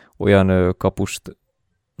 Két olyan kapust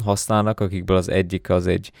használnak, akikből az egyik az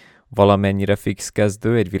egy valamennyire fix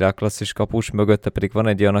kezdő, egy világklasszis kapus, mögötte pedig van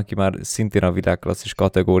egy olyan, aki már szintén a világklasszis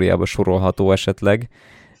kategóriába sorolható esetleg,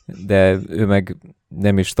 de ő meg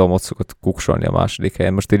nem is tudom, ott szokott kuksolni a második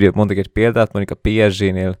helyen. Most így mondok egy példát, mondjuk a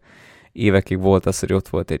PSG-nél évekig volt az, hogy ott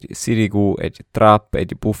volt egy Sirigu, egy Trapp,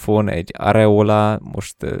 egy Buffon, egy Areola,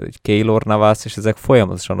 most egy Keylor Navas, és ezek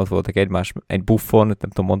folyamatosan ott voltak egy Buffon, nem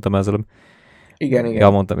tudom, mondtam ezzel. Igen. Ja,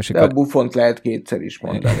 mondtam, és de a Buffont lehet kétszer is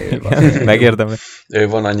mondani. Megérdemli. Ő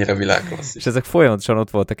van annyira világklasszis. És ezek folyamatosan ott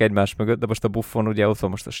voltak egymás mögött, de most a Buffon ugye ott van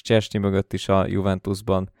most a Szczesny mögött is a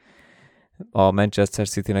Juventusban. A Manchester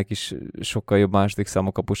Citynek is sokkal jobb második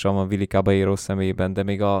számú kapusa van Willy Caballero személyében, de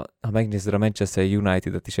még ha megnézed a Manchester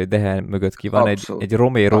United-et is egy Dehe mögött ki van, egy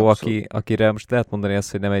Romero, akire most lehet mondani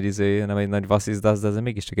azt, hogy nem egy nagy vasszizdász, de ez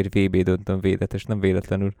mégiscsak egy VB döntőn védett, és nem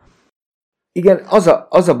véletlenül. Igen,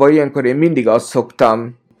 az a baj, ilyenkor én mindig azt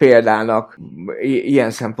szoktam példának,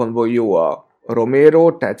 ilyen szempontból jó a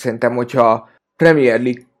Romero, tehát szerintem, hogyha Premier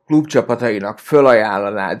League klubcsapatainak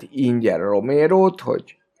fölajánlanád ingyen Romerót,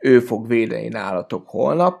 hogy ő fog védeni nálatok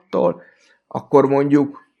holnaptól, akkor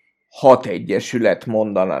mondjuk 6 egyesület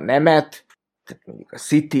mondana nemet, tehát mondjuk a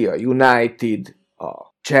City, a United,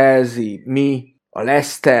 a Chelsea, mi, a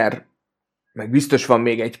Leicester, meg biztos van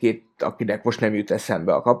még egy-két, akinek most nem jut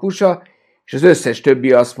eszembe a kapusa, és az összes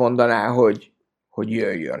többi azt mondaná, hogy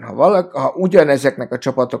jöjjön. Ha ugyanezeknek a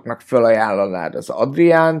csapatoknak fölajánlanád az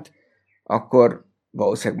Adriánt, akkor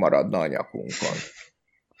valószínűleg maradna a nyakunkon.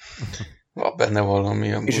 Van benne valami.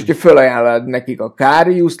 És hogyha fölajánlod nekik a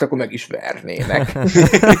Káriuszt, akkor meg is vernének.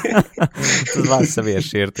 Ez már személyes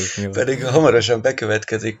sértés nyilván. Pedig hamarosan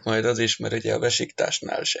bekövetkezik majd az is, mert ugye a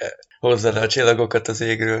Besiktásnál se hozza le a csillagokat az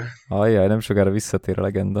égről. Ajjaj, nem sokára visszatér a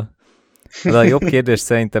legenda. De a jobb kérdés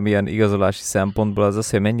szerintem ilyen igazolási szempontból az,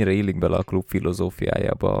 hogy mennyire illik bele a klub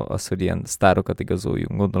filozófiájába az, hogy ilyen sztárokat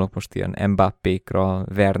igazoljunk. Gondolok most ilyen Mbappékra,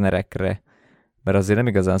 Wernerekre, mert azért nem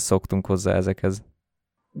igazán szoktunk hozzá ezekhez.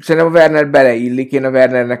 Szerintem a Werner beleillik, én a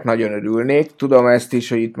Wernernek nagyon örülnék. Tudom ezt is,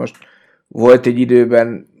 hogy itt most volt egy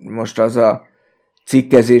időben most az a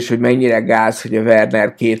cikkezés, hogy mennyire gáz, hogy a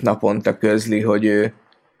Werner 2 naponta közli, hogy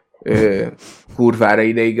ő kurvára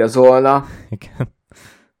ide igazolna. Igen.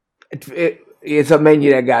 Ez a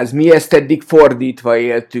mennyire gáz. Mi ezt eddig fordítva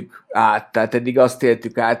éltük át. Tehát eddig azt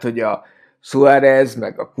éltük át, hogy a Suárez,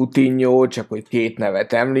 meg a Coutinho, csak hogy 2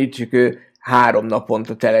 nevet említsük, ő 3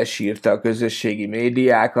 naponta telesírta a közösségi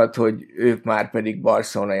médiákat, hogy ők már pedig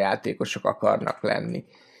Barcelona játékosok akarnak lenni.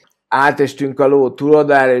 Átestünk a ló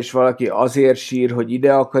túlodára, és valaki azért sír, hogy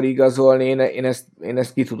ide akar igazolni, én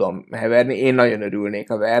ezt ki tudom heverni. Én nagyon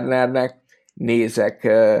örülnék a Wernernek,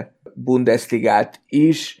 nézek Bundesligát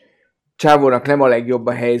is. Csávónak nem a legjobb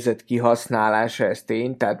a helyzet kihasználása, ez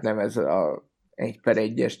tény, tehát nem ez a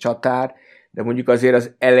 1/1-es csatár, de mondjuk azért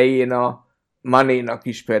az elején a Manénak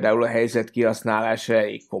is például a helyzet kihasználása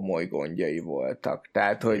elég komoly gondjai voltak.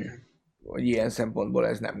 Tehát, hogy ilyen szempontból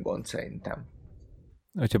ez nem gond szerintem.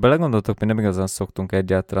 Hogyha belegondoltok, mi nem igazán szoktunk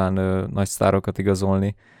egyáltalán nagy sztárokat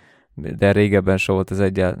igazolni, de régebben se volt ez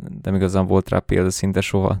nem igazán volt rá példa szinte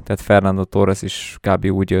soha. Tehát Fernando Torres is kb.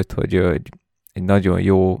 Úgy jött, hogy egy nagyon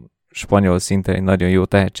jó spanyol szinten egy nagyon jó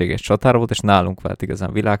tehetséges csatár volt, és nálunk vált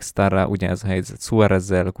igazán világsztárrá, ugyanez a helyzet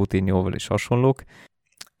Suárezzel, Coutinhoval és hasonlók.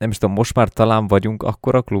 Nem is tudom, most már talán vagyunk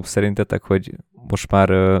akkora klub szerintetek, hogy most már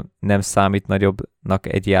nem számít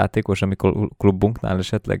nagyobbnak egy játékos, amikor klubunknál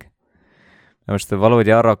esetleg? Most valahogy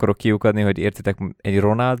arra akarok kiukadni, hogy értitek, egy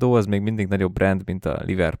Ronaldo az még mindig nagyobb brand, mint a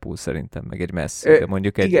Liverpool szerintem, meg egy Messi. De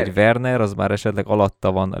mondjuk egy Werner az már esetleg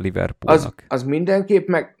alatta van a Liverpoolnak. Az mindenképp,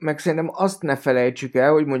 meg szerintem azt ne felejtsük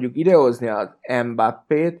el, hogy mondjuk idehozni az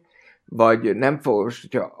Mbappét, vagy nem fogos,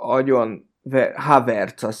 hogyha agyon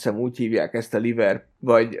Havertz, azt hiszem úgy hívják ezt a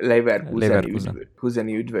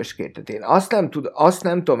Leverkuseni üdvöskét. Tehát én azt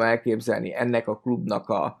nem tudom elképzelni ennek a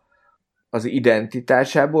klubnak az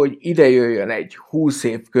identitásából, hogy ide jöjjön egy 20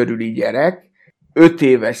 év körüli gyerek, 5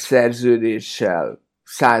 éves szerződéssel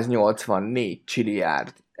 184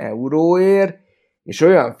 milliárd euróért, és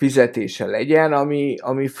olyan fizetése legyen,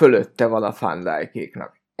 ami fölötte van a Van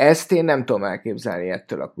Dijkéknak. Ezt én nem tudom elképzelni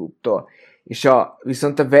ettől a klubtól. És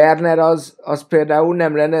viszont a Werner az például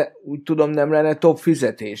nem lenne, úgy tudom, nem lenne top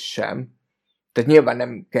fizetés sem. Tehát nyilván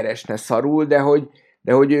nem keresne szarul, de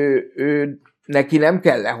hogy ő neki nem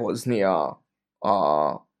kell lehozni a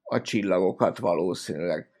csillagokat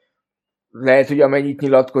valószínűleg. Lehet, hogy amennyit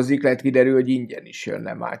nyilatkozik, lehet kiderül, hogy ingyen is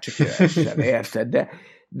jönne már, csak jöhessen, érted?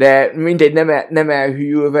 De mindegy, nem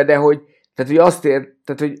elhűlve, de hogy,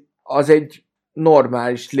 hogy az egy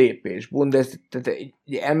normális lépés. Tehát egy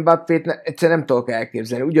Mbappét egyszerűen nem tudok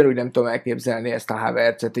elképzelni. Ugyanúgy nem tudom elképzelni ezt a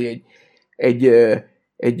Havertzet, hogy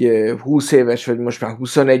egy 20 éves, vagy most már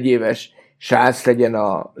 21 éves srác legyen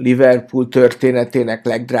a Liverpool történetének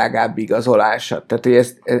legdrágább igazolása. Tehát, hogy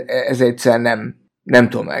ez egyszerűen nem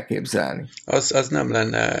tudom elképzelni. Az nem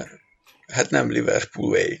lenne, hát nem Liverpool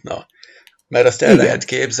way, na. Mert azt el lehet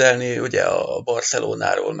képzelni, ugye a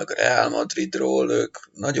Barcelonáról, meg a Real Madridról, ők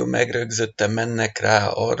nagyon megrögzötten mennek rá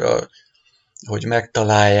arra, hogy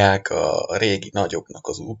megtalálják a régi nagyoknak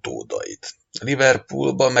az utódait. A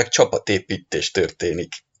Liverpoolban meg csapatépítés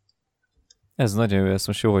történik. Ez nagyon jó, ezt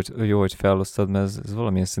most jó, hogy felosztad, mert ez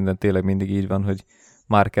valamilyen szinten tényleg mindig így van, hogy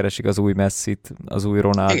már keresik az új Messit, az új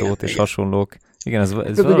Ronaldót és hasonlók. Igen, ez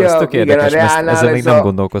tök érdekes, ezzel még nem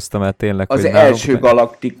gondolkoztam el tényleg. Az első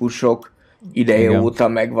galaktikusok ideje óta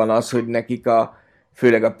megvan az, hogy nekik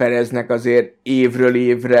főleg a Pereznek azért évről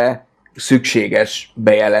évre szükséges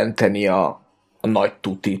bejelenteni a nagy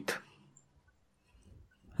tutit.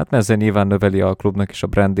 Hát ezzel nyilván növeli a klubnak is a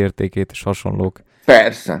brand értékét és hasonlók.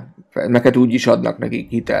 Persze. Neked úgy is adnak nekik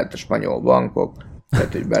hitelt a spanyol bankok,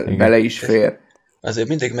 tehát hogy bele is fér. Azért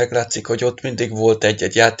mindig meglátszik, hogy ott mindig volt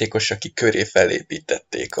egy játékos, aki köré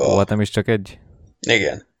felépítették hát nem is csak egy?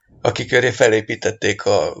 Igen. Aki köré felépítették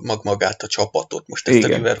magát a csapatot. Most ezt a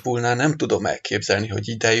Liverpoolnál nem tudom elképzelni, hogy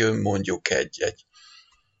ide jön mondjuk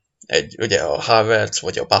ugye a Havertz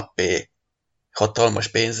vagy a Mbappé hatalmas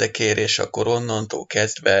pénzekért, és akkor onnantól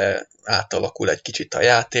kezdve átalakul egy kicsit a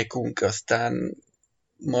játékunk, aztán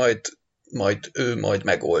majd ő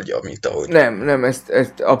megoldja, mint ahogy... Nem,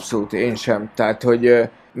 ezt abszolút én sem. Tehát, hogy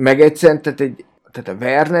meg egyszerűen, tehát a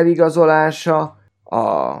Werner igazolása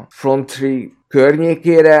a front three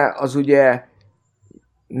környékére, az ugye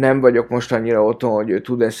nem vagyok most annyira otthon, hogy ő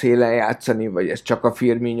tud-e szélen játszani, vagy ez csak a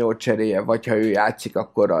Firmino cseréje, vagy ha ő játszik,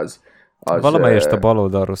 akkor az valamelyest a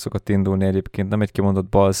baloldalról szokott indulni egyébként, nem egy kimondott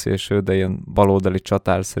balszélső, de ilyen baloldali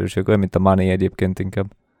csatárszerűség, olyan, mint a Mané egyébként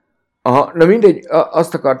inkább. Aha, na mindegy,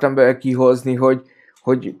 azt akartam be kihozni,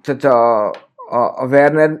 hogy tehát a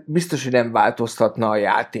Werner biztos, hogy nem változtatna a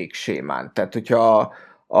játéksémán. Tehát, hogyha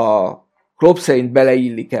a Klopp szerint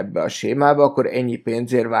beleillik ebbe a sémába, akkor ennyi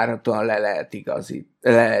pénzért várhatóan le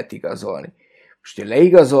lehet igazolni. Most, ha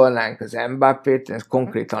leigazolnánk az Mbappét, ez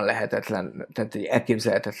konkrétan lehetetlen, tehát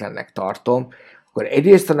elképzelhetetlennek tartom, akkor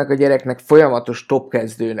egyrészt annak a gyereknek folyamatos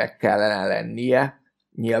topkezdőnek kellene lennie,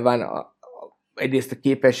 nyilván egyrészt a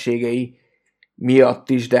képességei miatt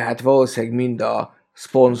is, de hát valószínűleg mind a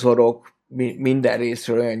szponzorok, minden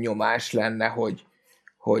részről olyan nyomás lenne, hogy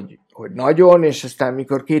nagyon, és aztán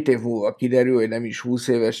mikor 2 év múlva kiderül, hogy nem is 20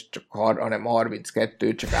 éves, hanem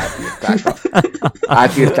 32, csak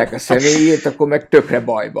átírták a személyét, akkor meg tökre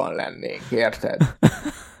bajban lennénk, érted?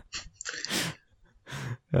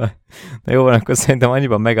 Na jó, akkor szerintem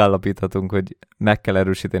annyiban megállapíthatunk, hogy meg kell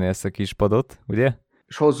erősíteni ezt a kispadot, ugye?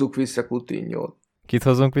 És hozzuk vissza Coutinho-t. Kit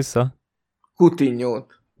hozzunk vissza?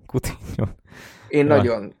 Coutinho-t. Ja.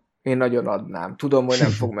 Én nagyon adnám. Tudom, hogy nem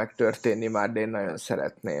fog megtörténni már, de én nagyon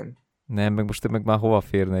szeretném. Nem, meg már hova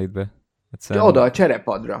férne itt be? Ja, oda a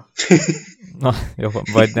cserepadra. Na, jó,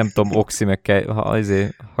 vagy nem tudom, Oxi meg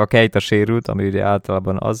ha Keita sérült, ami ugye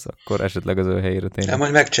általában az, akkor esetleg az ő helyére tényleg. Hát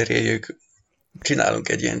majd megcseréljük. Csinálunk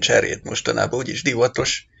egy ilyen cserét mostanában, úgyis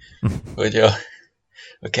divatos, hogy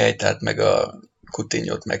a Keitát meg a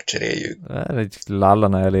Coutinho-t megcseréljük. Egy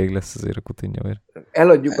Lallana elég lesz azért a Coutinhoért.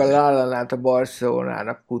 Eladjuk a Lallanát a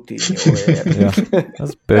Barcelonának Coutinhoért. Ja,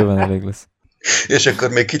 az bőven elég lesz. És akkor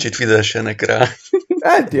még kicsit fizessenek rá.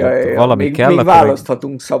 Hát még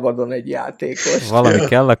választhatunk szabadon egy játékos. Valami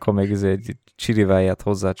kell, akkor még egy csiriváját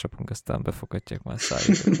hozzácsapunk, aztán befogadják már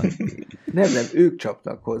szállítottan. Nem, ők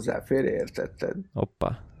csapnak hozzá, félreértetted.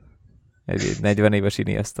 Hoppá. Egy 40 éves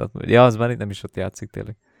Iniesta. Ja, az már nem is ott játszik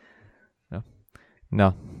tényleg. Ja.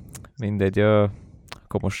 Na, mindegy,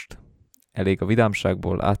 akkor most elég a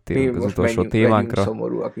vidámságból, áttérünk az utolsó témánkra.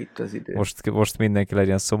 Szomorúak itt az idő. Most mindenki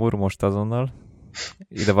legyen szomorú, most azonnal.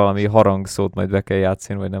 Ide valami harangszót majd be kell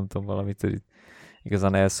játszani, vagy nem tudom, valamit, hogy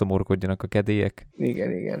igazán elszomorkodjanak a kedélyek.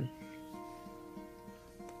 Igen.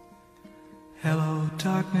 Hello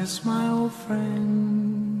darkness, my old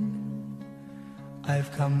friend. I've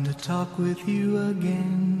come to talk with you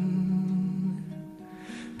again,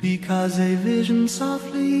 because a vision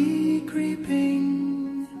softly creeping.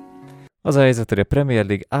 Az a helyzet, hogy a Premier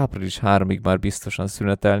League április 3-ig már biztosan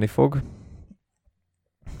szünetelni fog.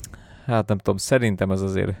 Hát nem tudom, szerintem ez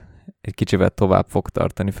azért egy kicsivel tovább fog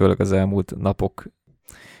tartani, főleg az elmúlt napok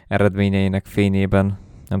eredményeinek fényében.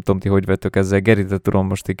 Nem tudom, ti hogy vettök ezzel. Geri, te tudom,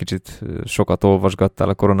 most egy kicsit sokat olvasgattál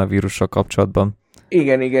a koronavírussal kapcsolatban.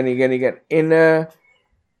 Igen.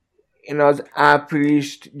 Én az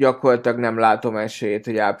áprilist gyakorlatilag nem látom esélyét,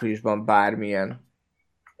 hogy áprilisban bármilyen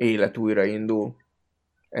élet újraindul.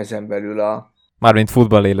 Ezen belül a... Mármint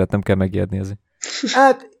futball élet, nem kell megijedni azért.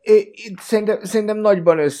 Hát szerintem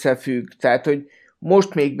nagyban összefügg. Tehát, hogy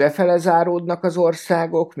most még befele záródnak az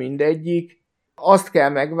országok, mindegyik. Azt kell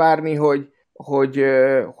megvárni,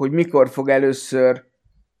 hogy mikor fog először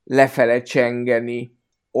lefele csengeni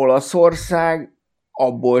Olaszország,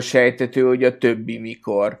 abból sejtető, hogy a többi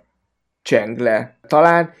mikor cseng le.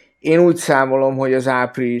 Talán én úgy számolom, hogy az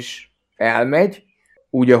április elmegy,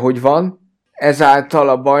 úgy, ahogy van. Ezáltal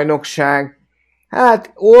a bajnokság,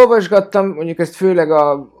 hát olvasgattam, mondjuk ezt főleg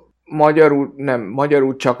a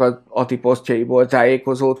magyarul csak az Ati posztjaiból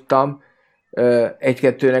tájékozódtam,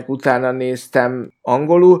 egy-kettőnek utána néztem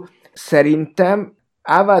angolul. Szerintem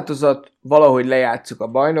elváltozott, valahogy lejátszuk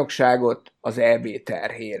a bajnokságot az EB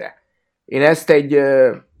terhére. Én ezt egy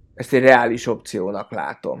reális opciónak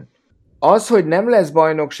látom. Az, hogy nem lesz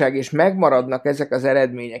bajnokság, és megmaradnak ezek az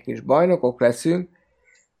eredmények, és bajnokok leszünk,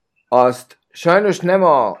 azt sajnos nem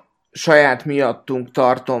a saját miattunk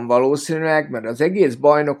tartom valószínűleg, mert az egész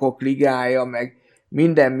bajnokok ligája, meg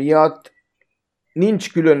minden miatt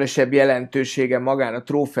nincs különösebb jelentősége magán a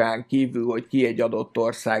trófeán kívül, hogy ki egy adott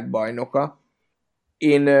ország bajnoka.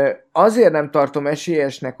 Én azért nem tartom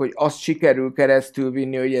esélyesnek, hogy azt sikerül keresztül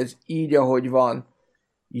vinni, hogy ez így, ahogy van,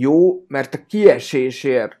 jó, mert a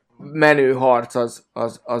kiesésért menő harc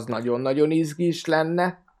az nagyon-nagyon izgis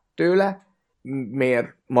lenne tőle.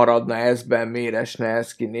 Miért maradna ezben, miért esne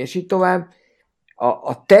ez ki, és így tovább.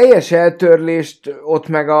 A teljes eltörlést ott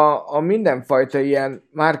meg a mindenfajta ilyen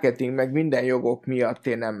marketing, meg minden jogok miatt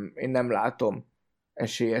én nem látom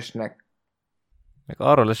esélyesnek. Meg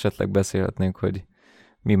arról esetleg beszélhetnénk, hogy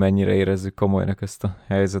mi mennyire érezzük komolynak ezt a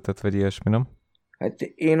helyzetet, vagy ilyesmi, nem? Hát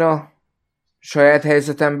én a saját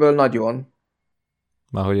helyzetemből nagyon.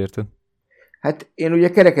 Már hogy érted? Hát én ugye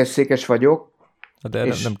kerekesszékes vagyok. De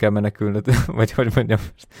nem kell menekülnöd, vagy hogy mondjam,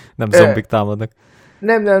 nem zombik támadnak.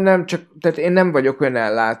 Nem, csak tehát én nem vagyok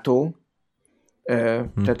önellátó.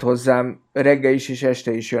 Tehát hozzám reggel is és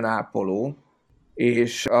este is jön ápoló.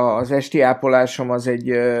 És az esti ápolásom az egy,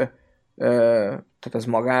 tehát az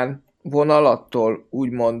magánvonal, attól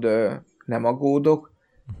úgymond nem aggódok.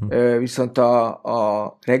 Viszont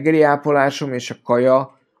a reggeli ápolásom és a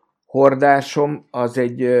kaja hordásom az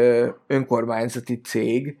egy önkormányzati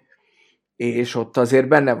cég, és ott azért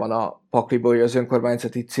benne van a pakliból, hogy az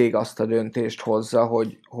önkormányzati cég azt a döntést hozza,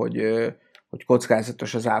 hogy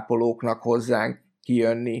kockázatos az ápolóknak hozzánk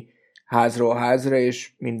kijönni házról házra,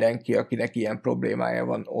 és mindenki, akinek ilyen problémája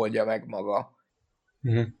van, oldja meg maga.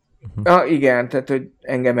 Igen, tehát hogy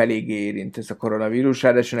engem eléggé érint ez a koronavírus,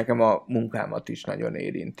 ráadásul nekem a munkámat is nagyon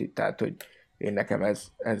érinti, tehát hogy én nekem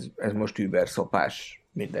ez most überszopás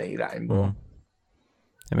minden irányból.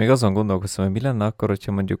 Én még azon gondolkoztam, hogy mi lenne akkor,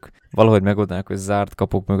 hogyha mondjuk valahogy megoldnák, hogy zárt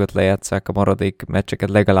kapuk mögött lejátsszák a maradék meccseket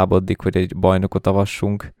legalább addig, hogy egy bajnokot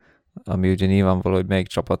avassunk, ami ugye nyilvánvaló, hogy melyik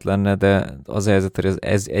csapat lenne, de az a helyzet, hogy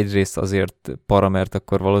ez egyrészt azért para, mert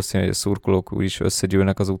akkor valószínű, hogy a szurkolók úgyis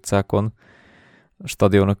összegyűlnek az utcákon, a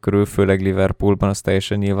stadionok körül, főleg Liverpoolban, az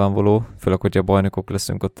teljesen nyilvánvaló, főleg, hogyha bajnokok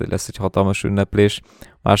leszünk, ott lesz egy hatalmas ünneplés.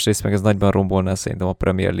 Másrészt meg ez nagyban rombolná szerintem a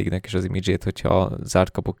Premier League-nek is az imidzsét, hogyha a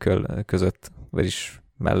zárt kapuk között, vagyis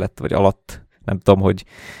mellett vagy alatt, nem tudom, hogy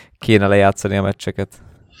kéne lejátszani a meccseket.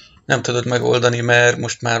 Nem tudod megoldani, mert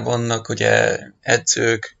most már vannak ugye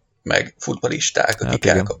edzők, meg futballisták, akik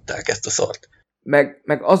elkapták ezt a szart.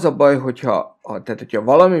 Meg az a baj, hogyha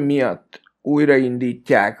valami miatt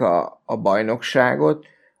újraindítják a bajnokságot,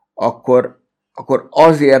 akkor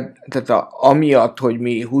azért, tehát amiatt, hogy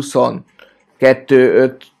mi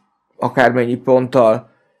 22-5 akármennyi ponttal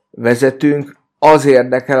vezetünk, az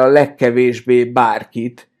érdekel a legkevésbé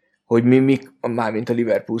bárkit, hogy mi mármint a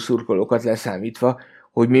Liverpool szurkolókat leszámítva,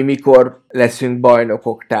 hogy mi mikor leszünk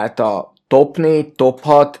bajnokok. Tehát a top 4, top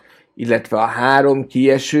 6, illetve a 3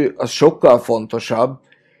 kieső, az sokkal fontosabb,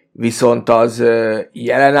 viszont az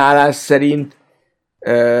jelenállás szerint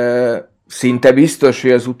szinte biztos,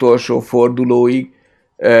 hogy az utolsó fordulóig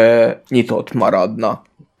nyitott maradna.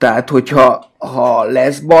 Tehát, hogyha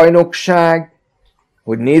lesz bajnokság,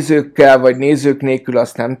 hogy nézőkkel, vagy nézők nélkül,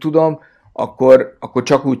 azt nem tudom, akkor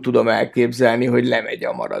csak úgy tudom elképzelni, hogy lemegy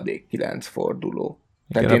a maradék 9 forduló.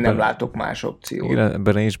 Tehát igen, én nem látok más opciót. Igen,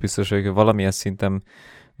 ebben én is biztos, hogy valamilyen szinten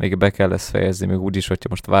még be kell ezt fejezni, még úgyis, hogyha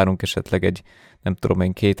most várunk esetleg egy, nem tudom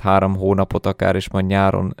én, 2-3 hónapot akár, és majd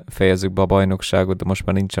nyáron fejezzük be a bajnokságot, de most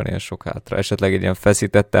már nincsen ilyen sok hátra. Esetleg egy ilyen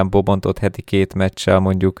feszített tempóbontott heti 2 meccsel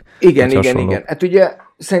mondjuk. Igen. Hát ugye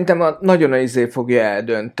szerintem nagyon fogja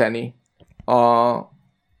eldönteni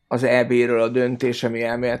az EB-ről a döntés, ami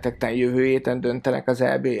elméletek talán jövő héten döntenek az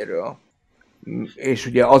EB-ről. És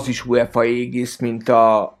ugye az is UEFA égisz, mint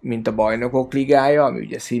a Bajnokok Ligája, ami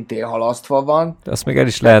ugye szintén halasztva van. De azt még el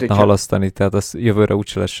is lehetne halasztani, tehát az jövőre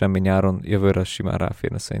úgyse lesz semmi nyáron, jövőre simán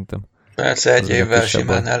ráférne szerintem. Persze, egy évvel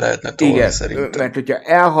simán el lehetne tolni szerintem. Igen, mert hogyha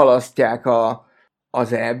elhalasztják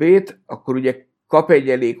az EB-t, akkor ugye kap egy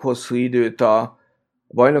elég hosszú időt a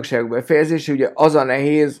bajnokságok befejezése, ugye az a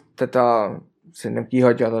nehéz, tehát szerintem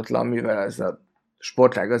kihagyhatatlan, mivel ez a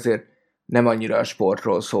sportág azért nem annyira a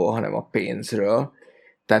sportról szól, hanem a pénzről.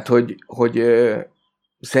 Tehát, hogy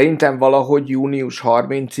szerintem valahogy június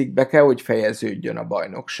 30-ig be kell, hogy fejeződjön a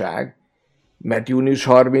bajnokság, mert június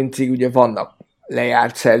 30-ig ugye vannak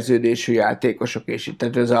lejárt szerződésű játékosok, és itt,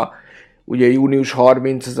 tehát ugye június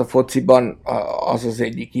 30 az a fociban az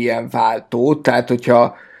egyik ilyen váltó, tehát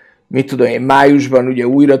hogyha mit tudom én, májusban ugye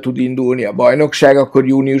újra tud indulni a bajnokság, akkor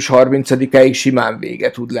június 30-áig simán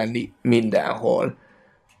vége tud lenni mindenhol.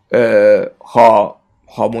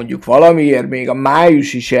 Ha mondjuk valamiért még a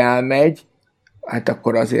május is elmegy, hát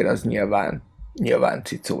akkor azért az nyilván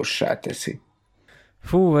cicóssá teszi.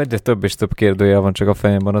 Fú, egyre több és több kérdőjel van csak a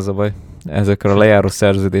fejemben, az a baj. Ezekre a lejáró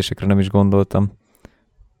szerződésekre nem is gondoltam.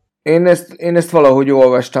 Én ezt valahogy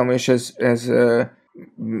olvastam, és ez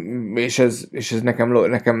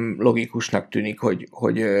nekem logikusnak tűnik,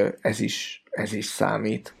 hogy ez is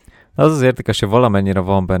számít. Az az érdekes, hogy valamennyire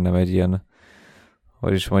van bennem egy ilyen,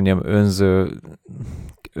 hogy is mondjam,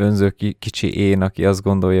 önző kicsi én, aki azt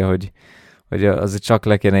gondolja, hogy azért csak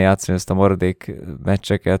le kéne játszani ezt a maradék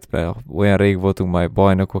meccseket, mert olyan rég voltunk már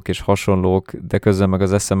bajnokok és hasonlók, de közben meg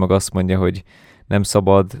az eszem meg azt mondja, hogy nem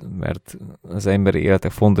szabad, mert az emberi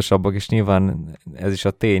életek fontosabbak, és nyilván ez is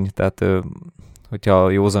a tény, tehát hogyha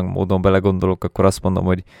józan módon belegondolok, akkor azt mondom,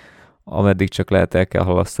 hogy ameddig csak lehet, el kell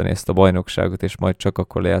halasztani ezt a bajnokságot, és majd csak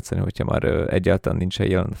akkor lejátszani, hogyha már egyáltalán nincsen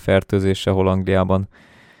jelen fertőzés sehol Angliában.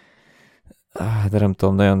 De nem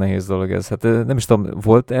tudom, nagyon nehéz dolog ez. Hát nem is tudom,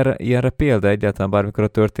 volt ilyenre példa egyáltalán bármikor a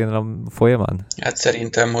történelem folyamán? Hát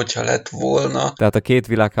szerintem, hogyha lett volna... Tehát a 2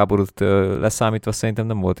 világháborút leszámítva szerintem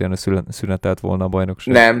nem volt ilyen, hogy szünetelt volna a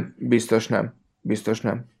bajnokság. Nem, biztos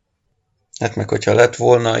nem. Hát meg hogyha lett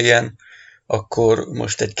volna ilyen, akkor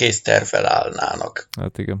most egy kész tervvel állnának.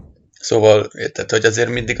 Hát igen. Szóval, érted, hogy azért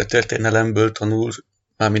mindig a történelemből tanul,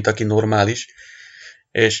 mármint aki normális,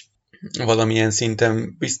 és valamilyen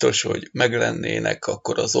szinten biztos, hogy meglennének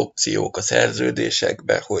akkor az opciók a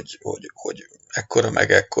szerződésekbe, hogy ekkora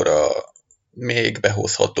meg ekkora még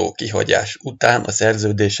behozható kihagyás után a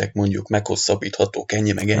szerződések mondjuk meghosszabbíthatók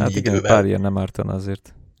ennyi meg ennyi hát igen, idővel. Pár ilyen nem ártana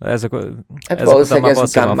azért. Ezek valószínűleg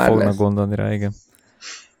ezután már fognak lesz. gondolni rá, igen.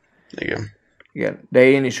 Igen, de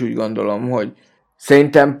én is úgy gondolom, hogy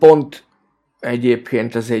szerintem pont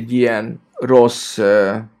egyébként ez egy ilyen rossz,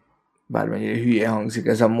 bármennyire hülye hangzik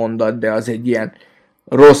ez a mondat, de az egy ilyen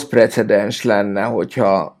rossz precedens lenne,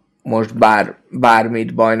 hogyha most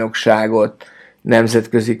bármit, bajnokságot,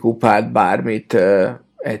 nemzetközi kupát, bármit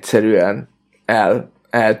egyszerűen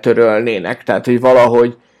eltörölnének. Tehát, hogy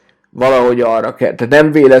valahogy arra kell. Tehát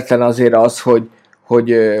nem véletlen azért az,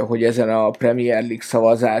 hogy ezen a Premier League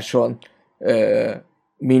szavazáson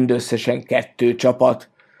mindösszesen 2 csapat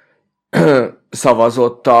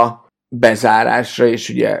szavazott a bezárásra, és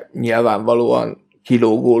ugye nyilvánvalóan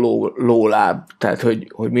kilógó lóláb, tehát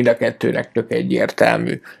hogy mind a 2-nek tök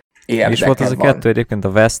egyértelmű érdeke és volt az van. a 2 egyébként, a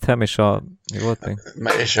West Ham és a... Mi volt még?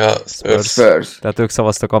 És a Spurs. Tehát ők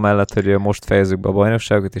szavaztak amellett, hogy most fejezzük be a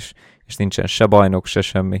bajnokságot, és nincsen se bajnok, se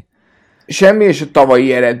semmi. Semmi, és a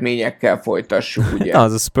tavalyi eredményekkel folytassuk, ugye?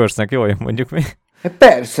 Az a Spursnek jól mondjuk mi. Hát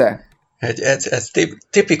persze. Ez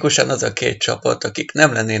tipikusan az a 2 csapat, akik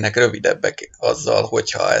nem lennének rövidebbek azzal,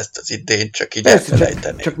 hogyha ezt az idényt csak így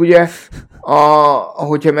elfelejtenék. Csak ugye,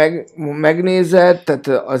 hogyha megnézed, tehát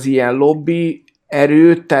az ilyen lobby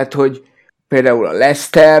erőt, tehát hogy például a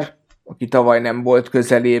Leicester aki tavaly nem volt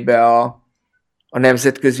közelébe a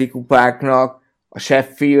nemzetközi kupáknak, a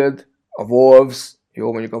Sheffield, a Wolves,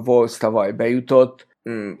 jó, mondjuk a Wolves tavaly bejutott,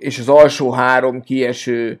 és az alsó 3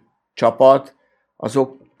 kieső csapat,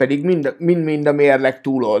 azok pedig mind a mérleg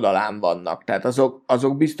túloldalán vannak. Tehát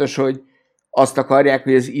azok biztos, hogy azt akarják,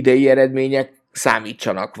 hogy az idei eredmények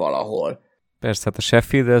számítsanak valahol. Persze, hát a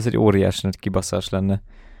Sheffield, ez egy óriási nagy kibaszás lenne.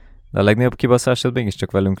 De a legnagyobb kibaszás ez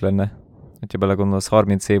mégiscsak velünk lenne. Ha belegondolsz,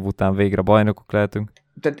 30 év után végre bajnokok lehetünk.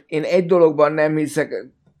 Tehát én egy dologban nem hiszek,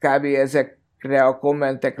 kb. Ezekre a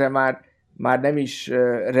kommentekre már nem is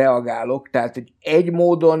reagálok, tehát hogy egy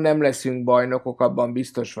módon nem leszünk bajnokok, abban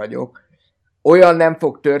biztos vagyok. Olyan nem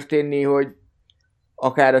fog történni, hogy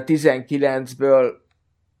akár a 19-ből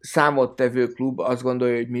számottevő klub azt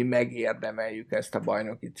gondolja, hogy mi megérdemeljük ezt a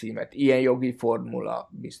bajnoki címet. Ilyen jogi formula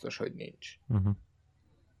biztos, hogy nincs. Uh-huh.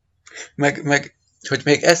 Meg, hogy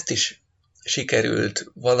még ezt is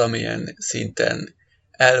sikerült valamilyen szinten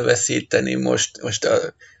elveszíteni, most a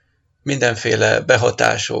mindenféle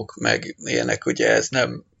behatások, meg ilyenek, ugye ez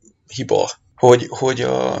nem hiba, hogy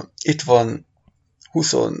itt van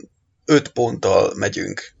 25 ponttal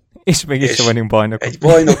megyünk. És mégis sem vagyunk bajnokok. Egy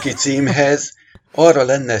bajnoki címhez arra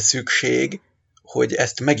lenne szükség, hogy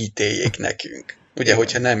ezt megítéljék nekünk. Ugye,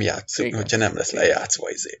 hogyha nem játszunk, hogyha nem lesz lejátszva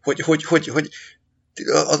izé. Hogy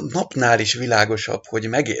a napnál is világosabb, hogy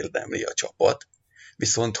megérdemli a csapat,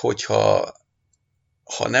 viszont hogyha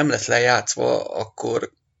nem lesz lejátszva,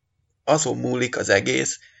 akkor azon múlik az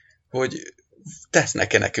egész, hogy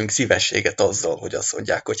tesznek-e nekünk szívességet azzal, hogy azt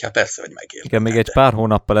mondják, hogy hát persze, hogy megérdemli. Igen, még egy pár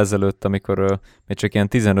hónappal ezelőtt, amikor még csak ilyen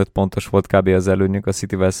 15 pontos volt kb. Az előnyünk a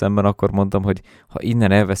Cityvel szemben, akkor mondtam, hogy ha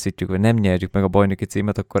innen elveszítjük, vagy nem nyerjük meg a bajnoki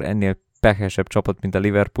címet, akkor ennél pehesebb csapat, mint a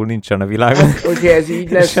Liverpool nincsen a világon. Hogyha ez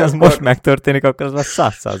így lesz, és ez most megtörténik, akkor az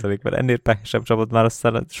már 100%, mert ennél pehesebb csapat már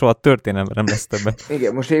aztán soha történelemben nem lesz többen.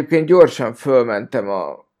 Igen, most egyébként gyorsan fölmentem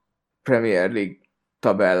a Premier League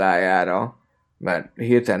tabellájára, mert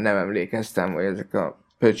hirtelen nem emlékeztem, hogy ezek a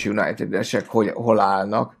Pöcs United-esek hol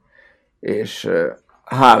állnak, és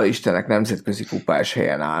hála Istennek nemzetközi kupás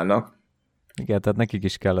helyen állnak. Igen, tehát nekik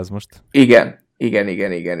is kell ez most. Igen.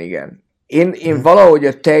 Én valahogy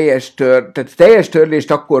a teljes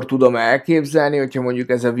törlést akkor tudom elképzelni, hogyha mondjuk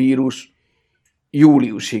ez a vírus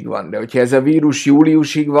júliusig van, de hogyha ez a vírus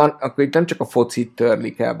júliusig van, akkor itt nem csak a focit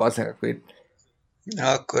törlik el, bazen, akkor itt...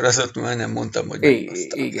 Akkor azt már nem mondtam, hogy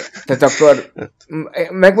igen. Tehát akkor,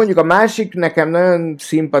 meg mondjuk a másik nekem nagyon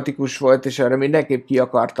szimpatikus volt, és arra mindenképp ki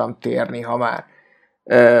akartam térni, ha már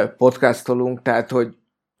podcastolunk, tehát, hogy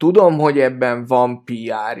tudom, hogy ebben van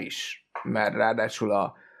PR is, mert ráadásul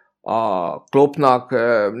a Kloppnak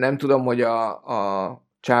nem tudom, hogy a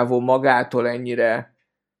csávó magától ennyire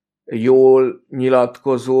jól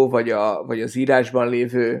nyilatkozó, vagy az írásban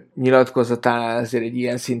lévő nyilatkozatánál azért egy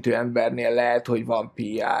ilyen szintű embernél lehet, hogy van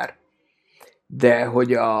PR. De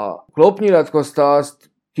hogy a Klopp nyilatkozta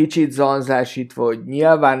azt kicsit zanzásítva, hogy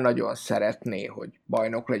nyilván nagyon szeretné, hogy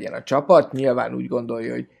bajnok legyen a csapat, nyilván úgy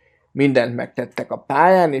gondolja, hogy mindent megtettek a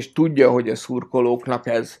pályán, és tudja, hogy a szurkolóknak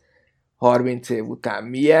ez 30 év után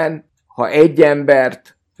milyen. Ha egy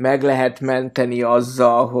embert meg lehet menteni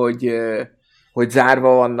azzal, hogy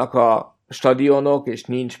zárva vannak a stadionok, és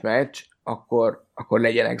nincs meccs, akkor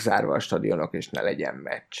legyenek zárva a stadionok, és ne legyen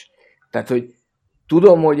meccs. Tehát, hogy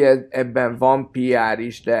tudom, hogy ebben van PR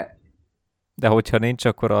is, de hogyha nincs,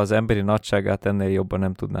 akkor az emberi nagyságát ennél jobban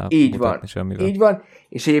nem tudná mutatni semmivel. Így van,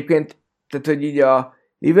 és egyébként, tehát, hogy így a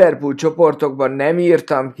Liverpool csoportokban nem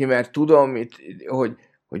írtam ki, mert tudom,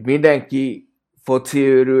 hogy mindenki foci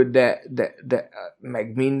őrült, de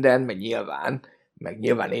meg minden, meg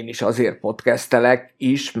nyilván én is azért podcastelek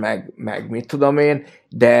is, meg mit tudom én,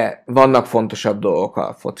 de vannak fontosabb dolgok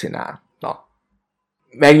a focinál. Na.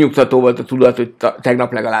 Megnyugtató volt a tudat, hogy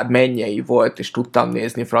tegnap legalább mennyei volt, és tudtam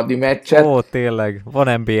nézni Fradi meccset. Ó, tényleg, van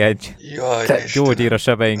NB1. Gyógyír a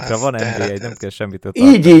sebeinkre, van NB1, nem kell semmit.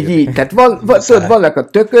 Így. Tehát vannak a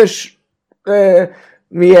tökös,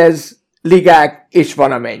 mi ez, ligák, és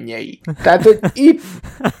van a mennyei. Tehát, hogy itt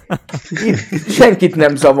senkit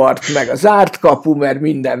nem zavart meg a zárt kapu, mert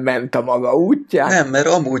minden ment a maga útján. Nem, mert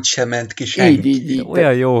amúgy sem ment ki senki. Így.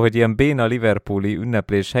 Olyan jó, hogy ilyen béna Liverpooli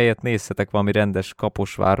ünneplés helyett nézhetek valami rendes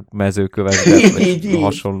Kaposvár mezőkövetben, vagy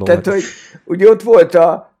hasonló. Tehát, hogy ugye ott volt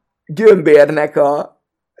a Gyömbérnek a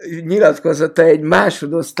nyilatkozata egy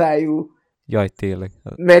másodosztályú tényleg.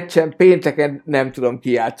 Meccsen pénteken nem tudom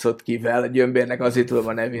ki játszott kivel, a Gyömbérnek azért tudom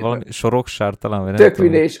a nevét. Valami Soroksár talán, vagy nem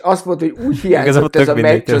tudom. És azt mondta, hogy úgy hiányzott ez a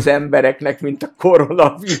meccs az embereknek, mint a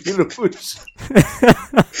koronavírus.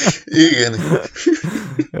 Igen.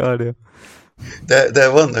 De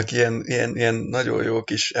vannak ilyen nagyon jó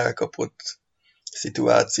kis elkapott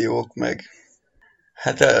szituációk, meg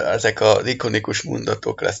hát ezek az ikonikus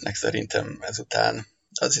mondatok lesznek szerintem ezután.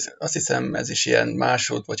 Azt hiszem, ez is ilyen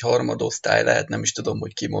másod vagy harmadosztály lehet, nem is tudom,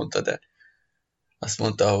 hogy ki mondta, de azt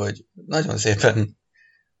mondta, hogy nagyon szépen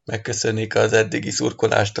megköszönik az eddigi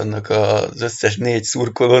szurkolást annak az összes 4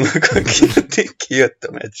 szurkolónak, aki kijött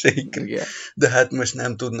a meccseikre. De hát most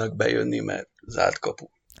nem tudnak bejönni, mert zárt kapu.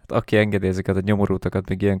 Hát aki engedi ezeket a nyomorultakat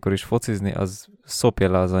még ilyenkor is focizni, az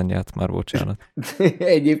szopja le az anyját, már bocsánat.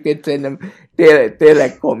 Egyébként szerintem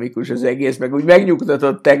tényleg komikus az egész, meg úgy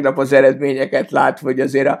megnyugtatott tegnap az eredményeket látva, hogy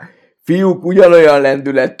azért a fiúk ugyanolyan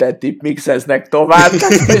lendülettel tipmixeznek tovább.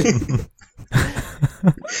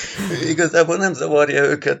 Igazából nem zavarja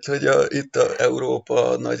őket, hogy itt a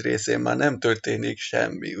Európa nagy részén már nem történik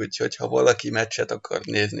semmi, úgyhogy ha valaki meccset akar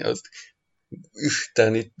nézni, azt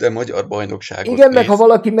Isten, itt de magyar bajnokságot igen, néz. meg ha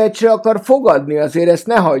valaki meccsre akar fogadni, azért ezt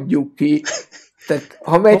ne hagyjuk ki. Tehát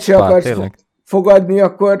ha meccsre akarsz fogadni,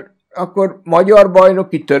 akkor magyar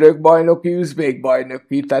bajnoki, török bajnoki, üzbék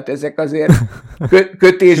bajnoki, tehát ezek azért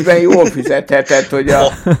kötésben jól fizetheted, hogy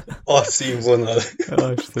a színvonal.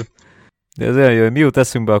 De ez olyan jó, hogy mi jut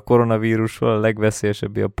eszünkbe a koronavírusról, a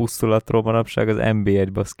legveszélyesebb a pusztulatról manapság, az NB1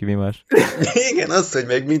 baszki, mi más. Igen, az, hogy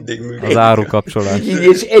még mindig működik. Az árukapcsolás. Így,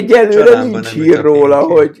 és egyelőre nincs hír róla,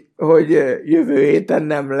 hogy jövő héten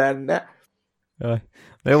nem lenne. Jaj.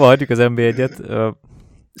 Na jó, hagyjuk az NB1-et.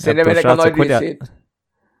 Szerintem ennek a nagy részét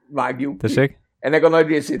vágjuk ki. Tessék? Ennek a nagy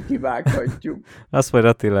részét kivághatjuk. Azt majd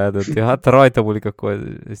Attila eldönti. Hát rajta múlik, akkor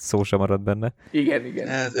egy szó sem marad benne. Igen.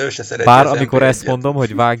 Ő se szereti. Bár amikor ezt mondom,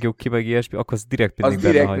 hogy vágjuk ki, meg ilyesmi, akkor az direkt mindig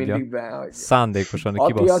benne hagyja. Mindig hagyja. Szándékosan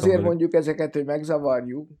kibasszom. Ati azért velük. mondjuk ezeket, hogy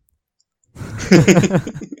megzavarjuk.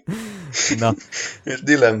 Na. És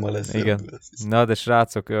dilemma lesz. Igen. Na, de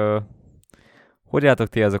srácok, hogy álltok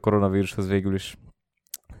ti ez a koronavírushoz végül is?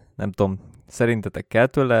 Nem tudom, szerintetek kell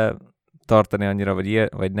tőle tartani annyira,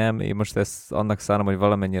 vagy nem? Én most ezt annak szánom, hogy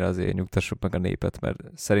valamennyire azért nyugtassuk meg a népet, mert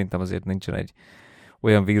szerintem azért nincsen egy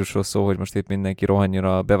olyan vírusról szó, hogy most itt mindenki rohanjon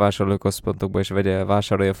a bevásárlóközpontokba, és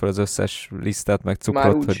vásárolja fel az összes lisztet, meg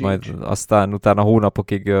cukrot, hogy majd aztán utána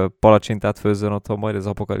hónapokig palacsintát főzzön otthon majd az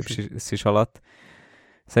apokalipszis alatt.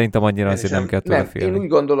 Szerintem annyira azért nem kell tőle félni. Én úgy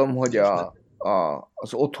gondolom, hogy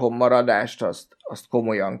az otthon maradást azt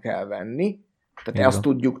komolyan kell venni. Tehát azt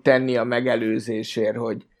tudjuk tenni a megelőzésért,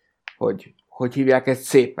 hogy hívják ezt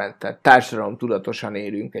szépen, tehát társadalom tudatosan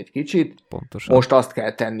élünk egy kicsit. Pontosan. Most azt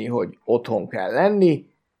kell tenni, hogy otthon kell lenni,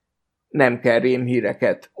 nem kell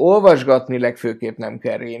rémhíreket olvasgatni, legfőképp nem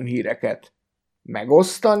kell rémhíreket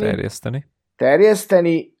megosztani.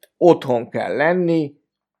 Terjeszteni, otthon kell lenni,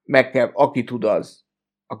 meg kell,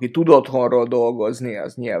 aki tud otthonról dolgozni,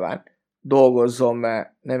 az nyilván dolgozzon,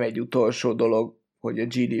 mert nem egy utolsó dolog, hogy a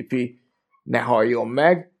GDP ne halljon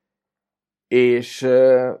meg, és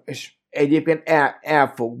egyébként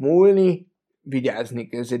el fog múlni, vigyázni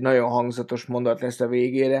kell, ez egy nagyon hangzatos mondat lesz a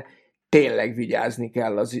végére, tényleg vigyázni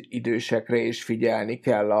kell az idősekre, és figyelni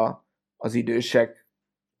kell az idősek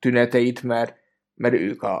tüneteit, mert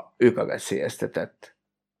ők a veszélyeztetett.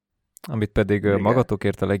 Amit pedig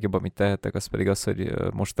magatokért a legjobb, amit tehettek, az pedig az, hogy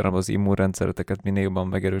mostanában az immunrendszereteket minél jobban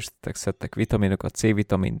megerősítettek, szedtek vitaminokat,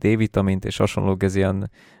 C-vitamin, D-vitamint, és hasonló, ez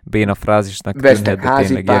ilyen béna frázisnak tűnhet, de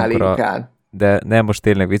tényleg ilyenkor de nem, most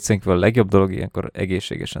tényleg viccenk, a legjobb dolog ilyenkor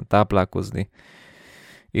egészségesen táplálkozni,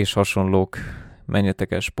 és hasonlók,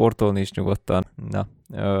 menjetek el sportolni is nyugodtan,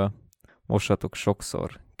 mossatok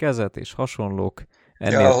sokszor kezet, és hasonlók.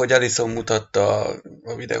 Ahogy Alison mutatta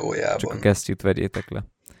a videójában. Csak a kesztyűt vegyétek le.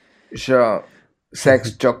 És a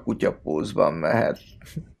szex csak kutyapózban mehet.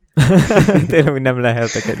 Tényleg, hogy nem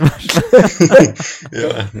leheltek egymásra. Jó,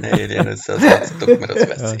 ne érjen össze az arcotok, mert az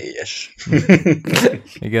veszélyes.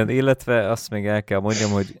 Igen, illetve azt még el kell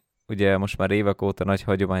mondjam, hogy ugye most már évek óta nagy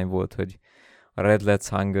hagyomány volt, hogy a Red Let's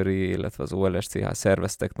Hungary, illetve az OLSCH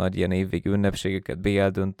szerveztek nagy ilyen évvégi ünnepségeket BL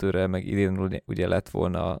döntőre, meg idén ugye lett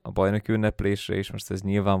volna a bajnoki ünneplésre, és most ez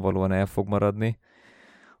nyilvánvalóan el fog maradni.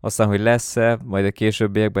 Aztán, hogy lesz-e, majd a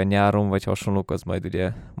későbbiekben nyáron, vagy hasonlók, az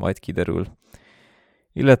majd kiderül.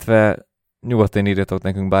 Illetve nyugodtan írjatok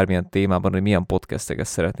nekünk bármilyen témában, hogy milyen podcasteket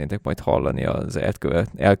szeretnétek majd hallani az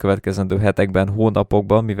elkövetkezendő hetekben,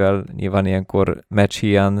 hónapokban, mivel nyilván ilyenkor meccs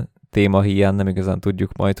hiány, téma hiány, nem igazán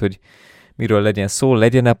tudjuk majd, hogy miről legyen szó,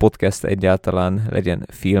 legyen-e podcast egyáltalán, legyen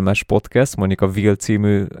filmes podcast, mondjuk a Will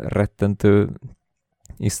című rettentő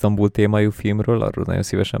Isztambul témájú filmről, arról nagyon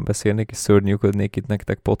szívesen beszélnék, és szörnyűködnék itt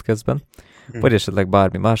nektek podcastben, vagy esetleg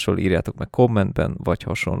bármi másról írjátok meg kommentben, vagy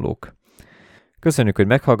hasonlók. Köszönjük, hogy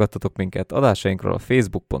meghallgattatok minket, adásainkról a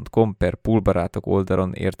facebook.com/poolbarátok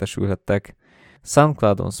oldalon értesülhettek.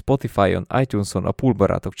 Soundcloudon, Spotify-on, iTunes-on a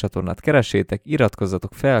Poolbarátok csatornát keressétek,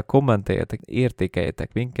 iratkozzatok fel, kommenteljetek,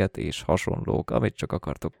 értékeljetek minket és hasonlók, amit csak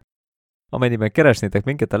akartok. Amennyiben keresnétek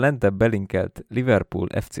minket a lentebb belinkelt Liverpool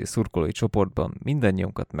FC szurkolói csoportban,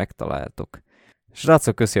 mindannyiunkat megtaláltok.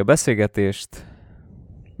 Srácok, köszi a beszélgetést!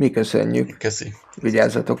 Mi köszönjük! Köszi!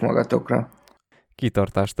 Vigyázzatok magatokra!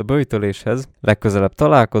 Kitartást a böjtöléshez, legközelebb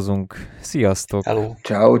találkozunk, sziasztok! Hello!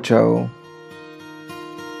 Ciao, ciao!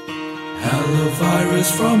 Hello,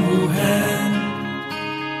 virus from Wuhan.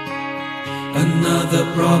 Another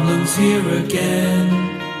problem's here again.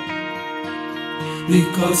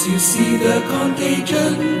 Because you see the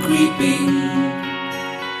contagion creeping,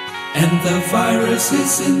 and the virus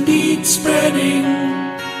is indeed spreading,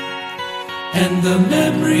 and the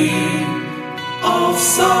memory of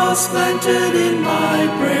SARS planted in my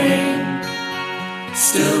brain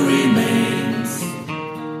still remains.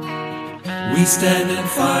 We stand and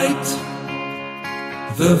fight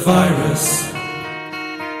the virus.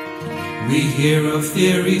 We hear of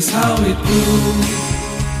theories how it grew.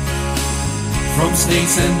 From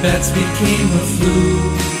snakes and bats became a flu,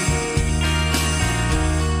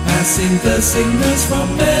 passing the sickness from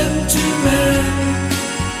man to man.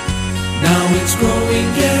 Now it's growing,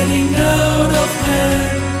 getting out of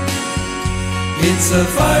hand. It's a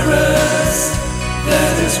virus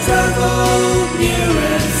that has traveled near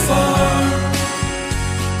and far.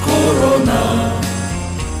 Koronát.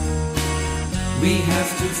 We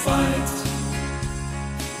have to fight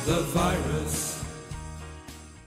the virus.